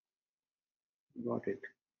 Got it.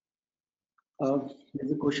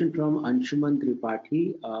 There's a question from Anshuman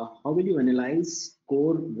Tripathi. How will you analyze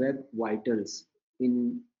core web vitals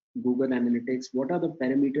in Google Analytics? What are the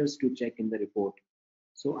parameters to check in the report?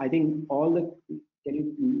 So I think can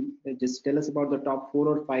you just tell us about the top 4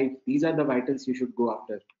 or 5? These are the vitals you should go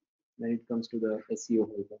after when it comes to the SEO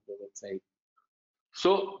help of the website.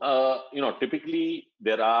 So, typically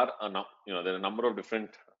there are a number of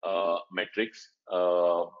different metrics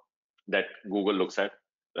that Google looks at,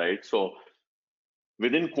 right? So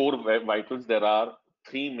within core web vitals, there are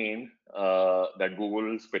 3 main that Google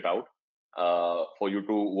will spit out for you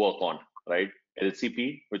to work on, right?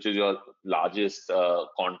 LCP, which is your largest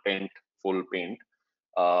content full paint.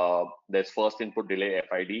 There's first input delay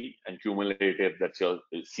FID, and cumulative, that's your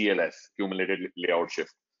CLS, cumulative layout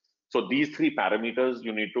shift. So these 3 parameters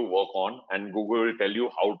you need to work on, and Google will tell you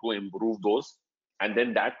how to improve those. And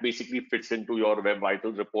then that basically fits into your Web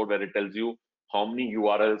Vitals report, where it tells you how many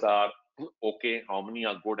URLs are okay, how many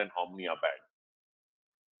are good, and how many are bad.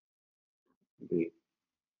 Great.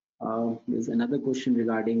 There's another question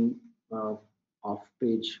regarding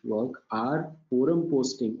off-page work. Are forum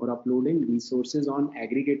posting or uploading resources on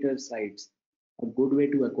aggregator sites a good way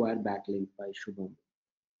to acquire backlink? By Shubham.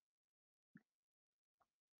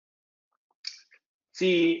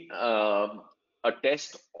 See, a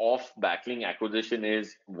test of backlink acquisition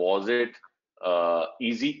is, was it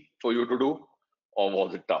easy for you to do, or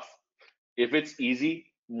was it tough? If it's easy,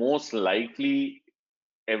 most likely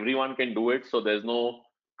everyone can do it, so there's no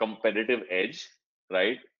competitive edge,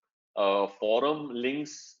 right? Forum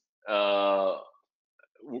links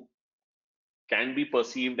can be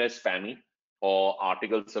perceived as spammy, or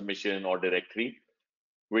article submission or directory,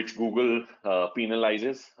 which Google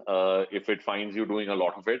penalizes if it finds you doing a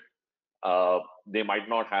lot of it. They might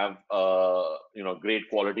not have great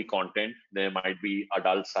quality content. There might be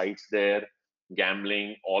adult sites there,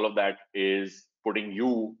 gambling. All of that is putting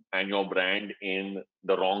you and your brand in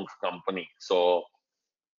the wrong company. So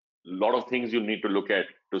a lot of things you need to look at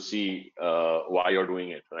to see why you're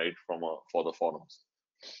doing it, right, for the forums.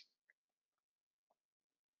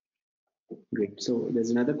 Great. So there's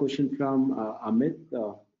another question from Amit.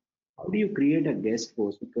 How do you create a guest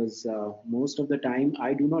post? Because most of the time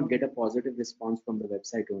I do not get a positive response from the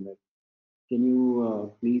website owner. Can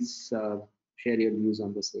you please share your views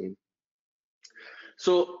on the same?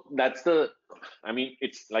 So that's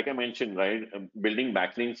it's like I mentioned, right? Building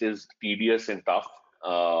backlinks is tedious and tough.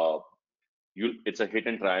 It's a hit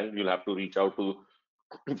and trial. You'll have to reach out to,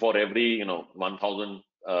 for every 1,000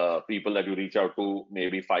 people that you reach out to,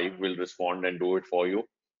 maybe 5 will respond and do it for you.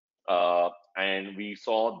 And we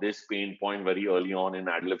saw this pain point very early on in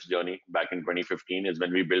AdLift's journey back in 2015, is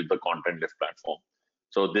when we built the Content Lift platform.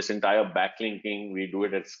 So this entire backlinking, we do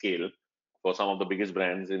it at scale. for some of the biggest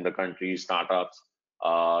brands in the country, startups,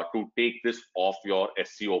 to take this off your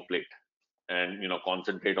SEO plate and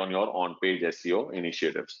concentrate on your on-page SEO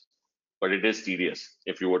initiatives. But it is tedious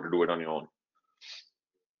if you were to do it on your own.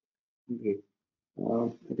 Great.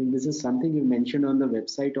 I think this is something you mentioned on the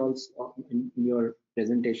website also in your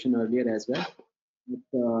presentation earlier as well.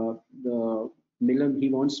 The Milan, he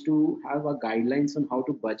wants to have a guidelines on how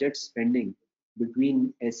to budget spending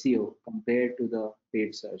between SEO compared to the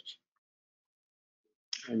paid search.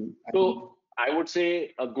 And So I would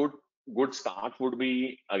say a good start would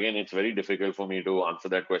be, again, it's very difficult for me to answer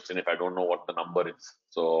that question if I don't know what the number is.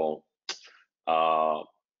 So uh,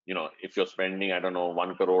 if you're spending, I don't know,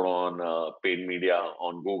 1 crore on paid media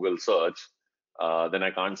on Google search, then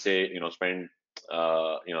I can't say, spend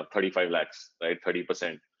 35 lakhs, right?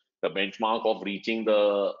 30%. The benchmark of reaching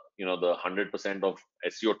the 100% of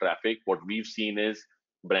SEO traffic, what we've seen is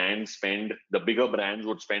the bigger brands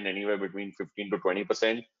would spend anywhere between 15 to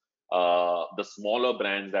 20%. The smaller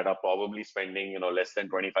brands that are probably spending, less than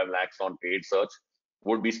 25 lakhs on paid search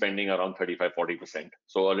would be spending around 35-40%.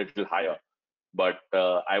 So a little higher. But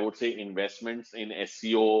I would say investments in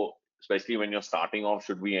SEO, especially when you're starting off,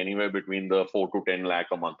 should be anywhere between the 4 to 10 lakh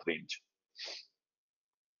a month range.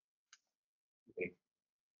 okay.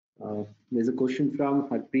 There's a question from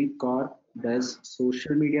Harpreet Kaur. Does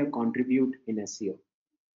social media contribute in SEO?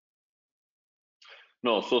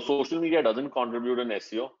 No, so social media doesn't contribute in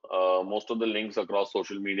SEO. Most of the links across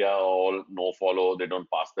social media are all no follow. They don't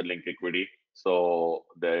pass the link equity, so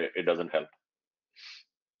it doesn't help.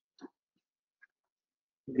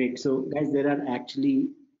 Great. So, guys, there are actually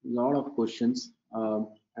a lot of questions. I'm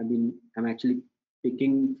actually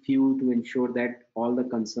picking few to ensure that all the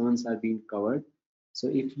concerns are being covered. So,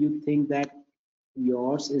 if you think that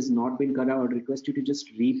yours is not been covered, I would request you to just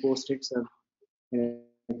repost it. So,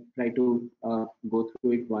 try to go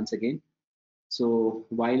through it once again. So,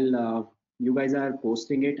 while you guys are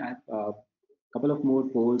posting it, I have a couple of more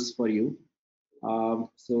polls for you.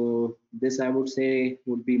 So, this I would say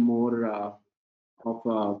would be more.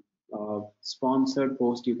 Of sponsored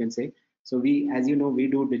post, you can say. So we, as you know, we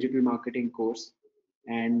do digital marketing course,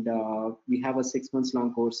 and we have a 6 months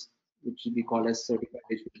long course which we call as Certified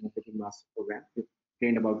Digital Marketing Master Program. We've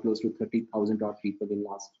trained about close to 30,000 odd people in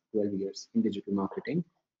last 12 years in digital marketing,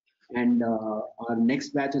 and our next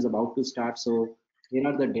batch is about to start. So here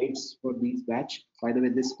are the dates for these batch. By the way,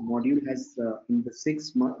 this module has in the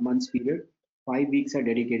 6 months period, 5 weeks are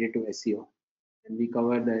dedicated to SEO, and we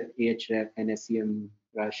cover the Ahref and SEM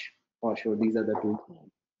Rush for sure. These are the two.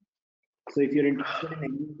 So if you're interested in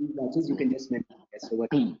any of these batches, you can just mention yes over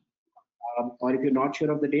here. Or if you're not sure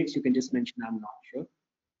of the dates, you can just mention I'm not sure.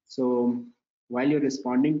 So while you're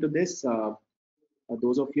responding to this,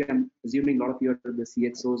 those of you, I'm assuming a lot of you are the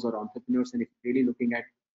CXOs or entrepreneurs, and if you're really looking at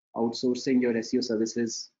outsourcing your SEO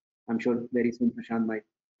services, I'm sure very soon Prashant might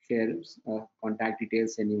share contact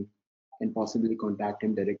details, and you can possibly contact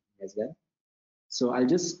him directly as well. So I'll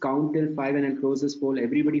just count till 5 and I'll close this poll.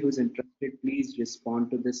 Everybody who's interested, please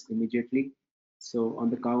respond to this immediately. So on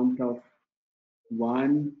the count of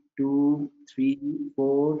 1, 2, 3,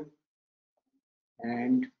 4,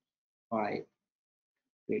 and 5.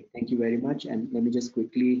 Great, thank you very much. And let me just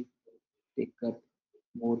quickly take up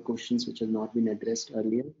more questions which have not been addressed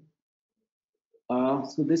earlier.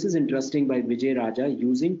 So this is interesting by Vijay Raja.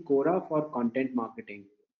 Using Quora for content marketing,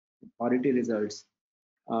 authority results.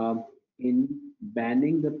 In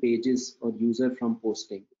banning the pages or user from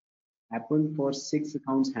posting happened for 6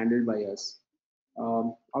 accounts handled by us.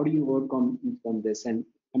 How do you work on this? And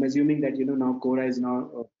I'm assuming that now Quora is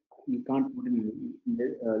now you can't put in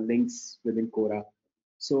links within Quora.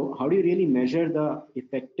 So how do you really measure the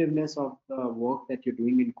effectiveness of the work that you're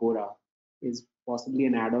doing in Quora? Is possibly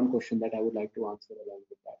an add-on question that I would like to answer along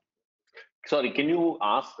with that. Sorry, can you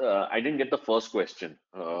ask? I didn't get the first question.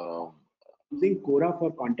 Using Quora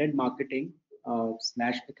for content marketing /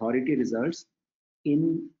 authority results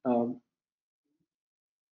in /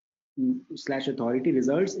 authority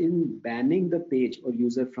results in banning the page or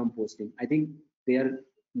user from posting. I think they're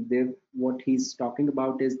what he's talking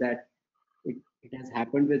about is that it has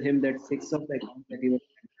happened with him that 6 of the accounts that he was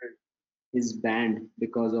entered is banned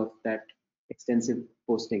because of that extensive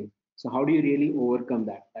posting. So how do you really overcome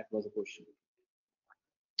that? That was a question.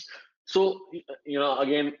 So,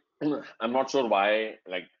 again, I'm not sure why,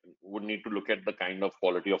 would need to look at the kind of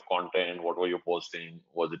quality of content. What were you posting?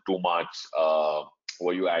 Was it too much?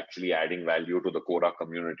 Were you actually adding value to the Quora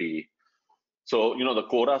community? So, the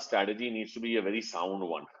Quora strategy needs to be a very sound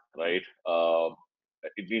one, right?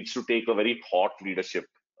 It needs to take a very thought leadership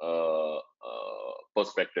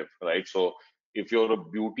perspective, right? So, if you're a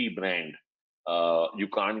beauty brand, You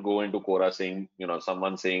can't go into Quora saying,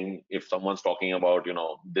 someone saying, if someone's talking about,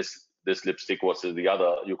 this lipstick versus the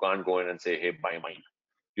other, you can't go in and say, hey, buy mine.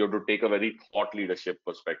 You have to take a very thought leadership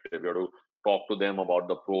perspective. You have to talk to them about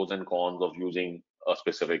the pros and cons of using a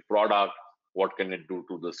specific product. What can it do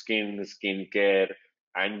to the skin care,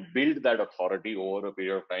 and build that authority over a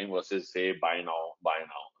period of time versus say, buy now,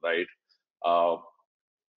 right? Uh,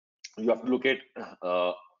 you have to look at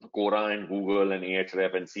Quora and Google and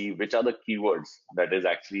Ahref and see which are the keywords that is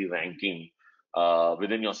actually ranking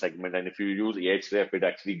within your segment. And if you use Ahref, it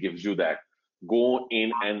actually gives you that. Go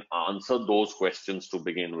in and answer those questions to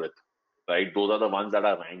begin with, right? Those are the ones that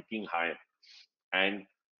are ranking high. And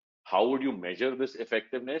how would you measure this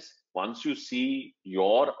effectiveness? Once you see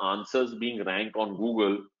your answers being ranked on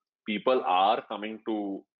Google, people are coming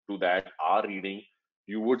to that, are reading,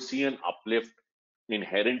 you would see an uplift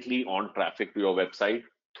inherently on traffic to your website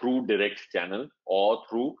through direct channel or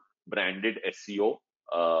through branded SEO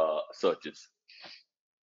searches.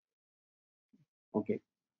 Okay.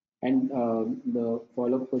 And the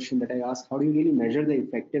follow-up question that I asked, how do you really measure the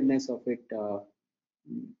effectiveness of it?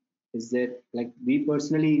 Is there, like, we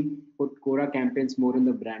personally put Quora campaigns more in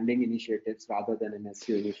the branding initiatives rather than an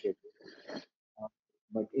SEO initiative.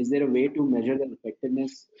 But is there a way to measure the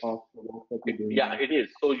effectiveness of the work that you're doing? Yeah, it is.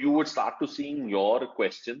 So you would start to seeing your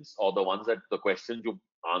questions or the questions you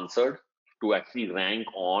answered to actually rank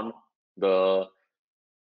on the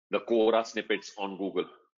Quora snippets on Google,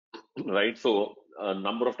 right? So a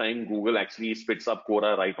number of times Google actually spits up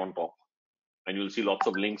Quora right on top, and you'll see lots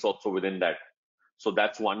of links also within that. So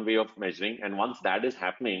that's one way of measuring. And once that is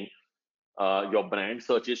happening, your brand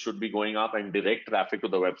searches should be going up and direct traffic to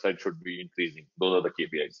the website should be increasing. Those are the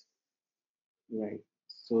KPIs. Right.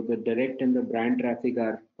 So the direct and the brand traffic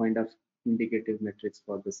are kind of indicative metrics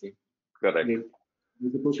for the same. Correct. Great.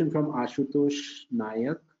 There's a question from Ashutosh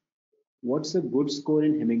Nayak. What's a good score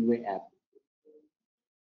in Hemingway app?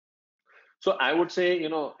 So I would say,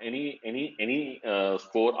 any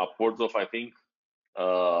score upwards of, I think,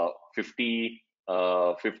 50,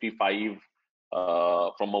 55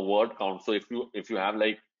 from a word count. So if you have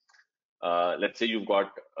like, let's say you've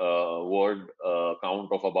got a word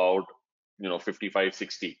count of about 55,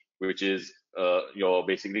 60, which is you're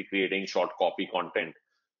basically creating short copy content.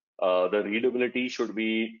 The readability should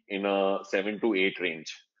be in a 7 to 8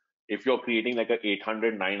 range. If you're creating like a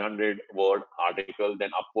 800, 900 word article, then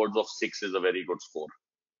upwards of 6 is a very good score.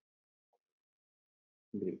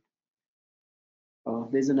 Great.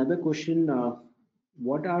 There's another question.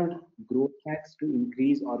 What are growth hacks to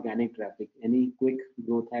increase organic traffic? Any quick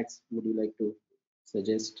growth hacks would you like to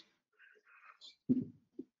suggest?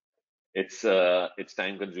 It's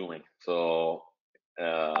time consuming. So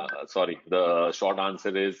sorry, the short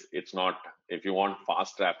answer is it's not. If you want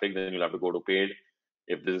fast traffic, then you'll have to go to paid.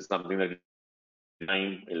 If this is something that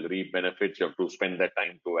time will reap benefits, you have to spend that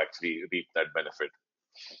time to actually reap that benefit.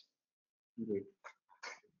 Great.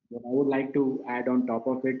 What I would like to add on top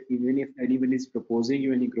of it, even if anyone is proposing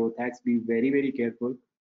you any growth hacks, be very, very careful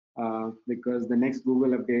because the next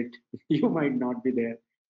Google update, you might not be there.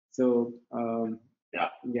 So,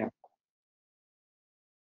 yeah.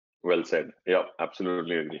 Well said. Yeah,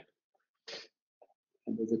 absolutely agree.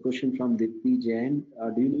 And there's a question from Dipti Jain.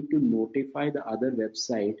 Do you need to notify the other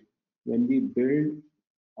website when we build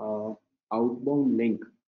outbound link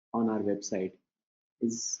on our website?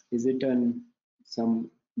 Is it on some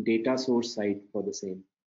data source site for the same?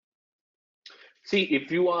 See, if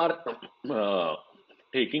you are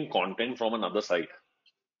taking content from another site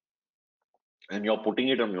and you're putting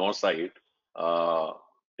it on your site,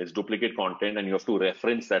 it's duplicate content and you have to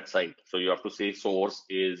reference that site. So you have to say source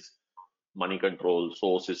is money control,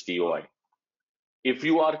 source is TOI. If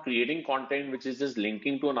you are creating content which is just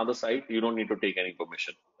linking to another site, you don't need to take any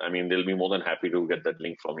permission. I mean, they'll be more than happy to get that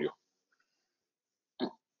link from you.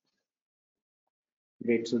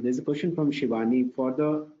 Great. So there's a question from Shivani. For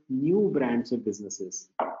the new brands or businesses,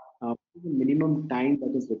 the minimum time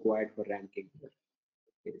that is required for ranking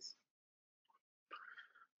is?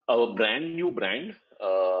 A brand new brand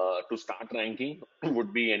to start ranking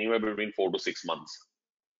would be anywhere between 4 to 6 months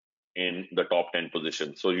in the top 10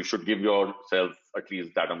 position. So you should give yourself at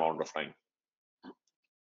least that amount of time.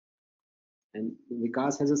 And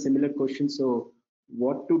Vikas has a similar question. So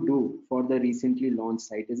what to do for the recently launched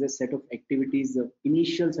site? Is a set of activities, the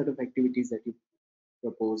initial set of activities that you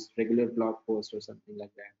propose, regular blog post or something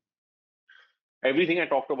like that? Everything I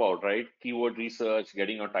talked about, right? Keyword research,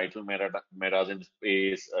 getting your title metas in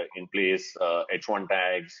place, H1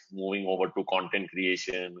 tags, moving over to content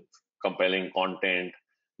creation, compelling content,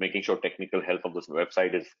 making sure technical health of this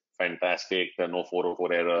website is fantastic. There are no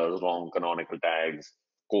 404 errors, wrong canonical tags,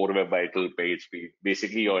 core web vital, page speed,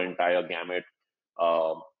 basically your entire gamut.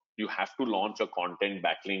 You have to launch a content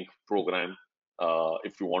backlink program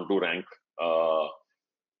if you want to rank,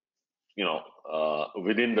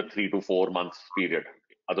 within the 3 to 4 months period.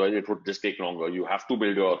 Otherwise, it would just take longer. You have to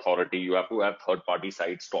build your authority. You have to have third-party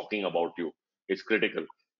sites talking about you. It's critical.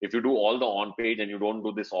 If you do all the on-page and you don't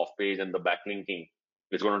do this off-page and the backlinking,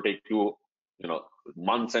 it's going to take you,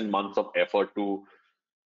 months and months of effort to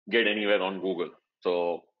get anywhere on Google.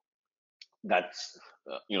 So that's,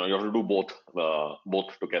 you have to do both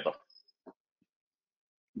together.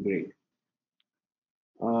 Great.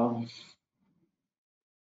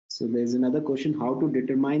 So there's another question: how to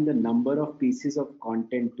determine the number of pieces of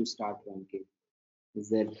content to start ranking? Is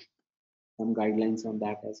there some guidelines on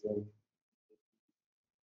that as well?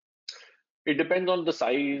 It depends on the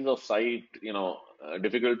size of site.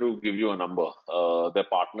 Difficult to give you a number. The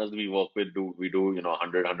partners we work with we do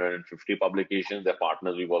 100, 150 publications. The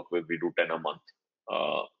partners we work with, we do 10 a month.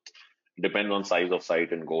 Depends on size of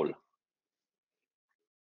site and goal.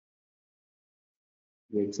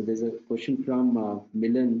 Great. So there's a question from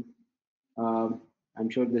Milan. I'm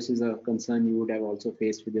sure this is a concern you would have also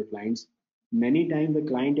faced with your clients. Many times the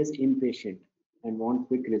client is impatient and want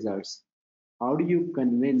quick results. How do you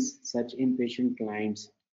convince such impatient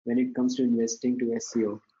clients when it comes to investing to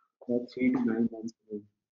SEO for 3 to 9 months?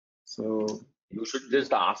 So You should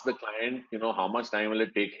just ask the client, how much time will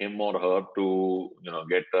it take him or her to,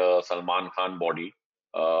 get a Salman Khan body.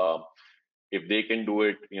 If they can do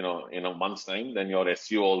it, in a month's time, then your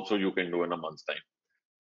SEO also you can do in a month's time.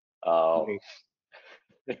 great.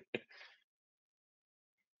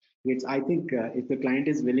 It's, I think if the client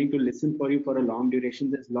is willing to listen for you for a long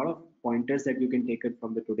duration, there's a lot of pointers that you can take it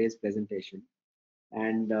from the today's presentation.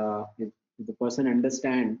 And if the person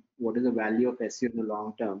understand what is the value of SEO in the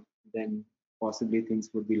long term, then possibly things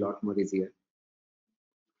would be a lot more easier.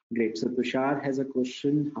 Great. So Tushar has a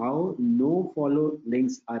question: how no follow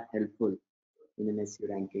links are helpful in an SEO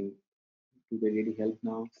ranking? Do they really help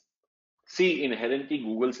now? See, inherently,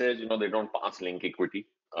 Google says, they don't pass link equity,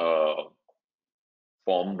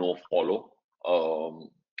 form no follow.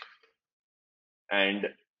 And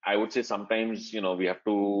I would say sometimes, we have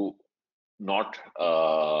to not,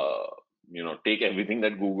 take everything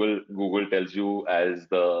that Google tells you as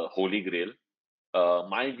the holy grail.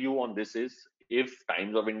 My view on this is, if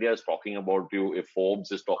Times of India is talking about you, if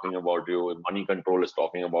Forbes is talking about you, if Money Control is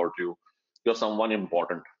talking about you, you're someone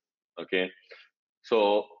important. Okay.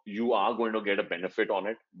 So you are going to get a benefit on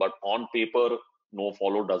it, but on paper, no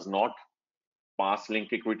follow does not pass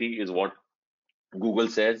link equity is what Google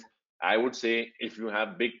says. I would say if you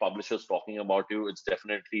have big publishers talking about you, it's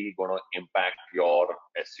definitely going to impact your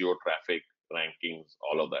SEO traffic, rankings,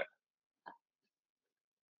 all of that.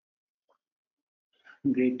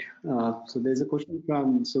 Great. So there's a question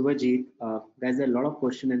from Subhajit. There's a lot of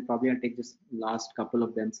questions, and probably I'll take just last couple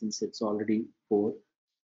of them since it's already 4.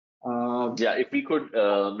 Yeah, if we could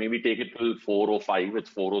maybe take it till 4:05,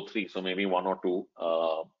 it's 4:03, so maybe 1 or 2.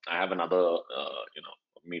 I have another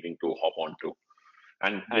meeting to hop on to.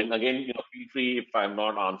 And again, feel free, if I've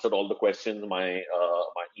not answered all the questions, my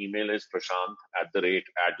email is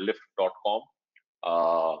prashant@adlift.com.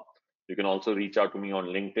 You can also reach out to me on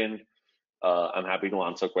LinkedIn. I'm happy to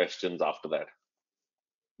answer questions after that.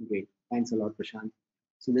 Great. Thanks a lot, Prashant.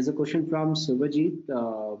 So there's a question from Subhajit.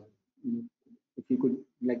 If you could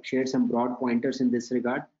share some broad pointers in this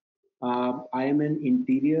regard. I am an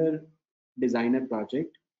interior designer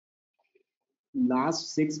project.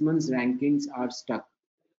 Last 6 months rankings are stuck.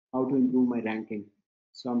 How to improve my ranking?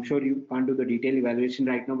 So I'm sure you can't do the detailed evaluation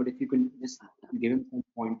right now, but if you can just give him some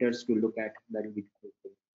pointers to look at, that would be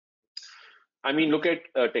helpful. I mean, look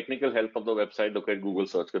at technical help of the website. Look at Google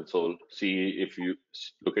Search Console. See if you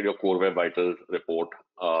look at your Core Web Vital report.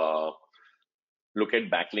 Look at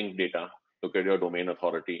backlink data. Look at your domain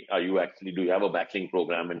authority. Do you have a backlink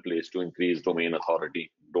program in place to increase domain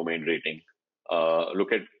authority, domain rating?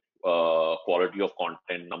 Look at quality of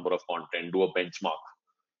content, number of content. Do a benchmark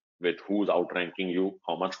with who's outranking you,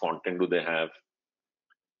 how much content do they have.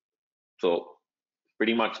 So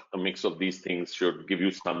pretty much a mix of these things should give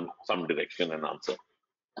you some direction and answer.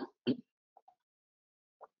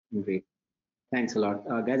 Great. Thanks a lot.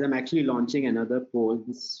 Guys, I'm actually launching another poll.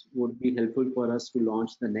 This would be helpful for us to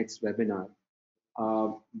launch the next webinar.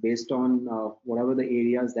 Based on whatever the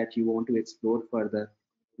areas that you want to explore further,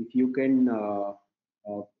 if you can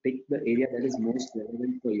pick the area that is most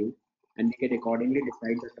relevant for you, and we can accordingly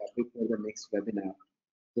decide the topic for the next webinar.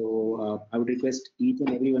 So I would request each and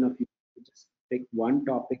every one of you to just pick one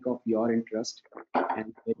topic of your interest,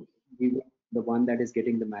 and we will, the one that is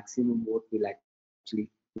getting the maximum vote will actually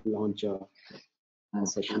launch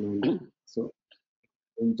session only. So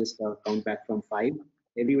we'll just count back from 5.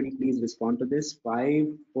 Everybody please respond to this. 5,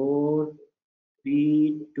 4,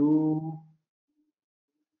 3, 2,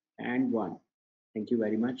 and 1. Thank you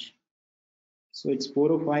very much. So it's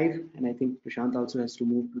 4:05, and I think Prashant also has to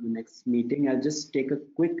move to the next meeting. I'll just take a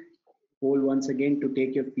quick poll once again to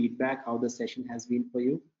take your feedback, how the session has been for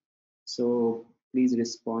you. So please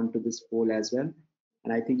respond to this poll as well.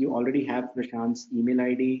 And I think you already have Prashant's email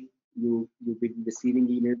ID. You've been receiving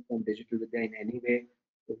emails from Digital Vidya in any way.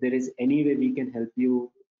 If there is any way we can help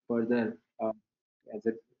you further as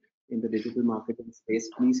a in the digital marketing space,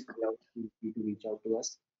 please feel free to reach out to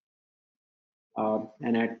us.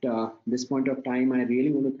 And at this point of time, I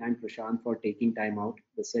really want to thank Prashant for taking time out.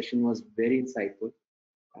 The session was very insightful.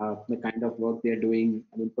 The kind of work they're doing.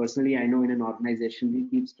 I mean, personally, I know in an organization, we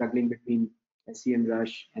keep struggling between SEM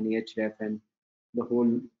Rush and Ahref, and the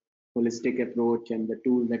whole holistic approach and the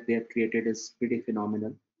tool that they have created is pretty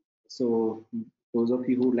phenomenal. So those of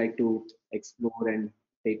you who like to explore and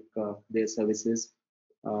take their services,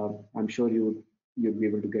 I'm sure you'll be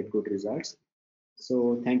able to get good results.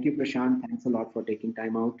 So thank you, Prashant. Thanks a lot for taking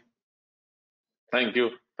time out. Thank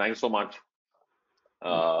you. Thanks so much.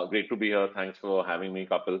 Great to be here. Thanks for having me,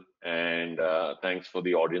 Kapil. And thanks for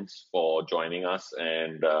the audience for joining us.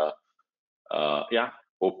 And yeah,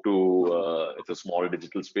 hope to, it's a small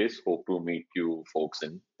digital space. Hope to meet you folks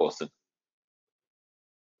in person.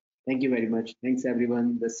 Thank you very much. Thanks,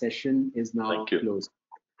 everyone. The session is now closed.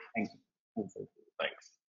 Thank you. Thanks.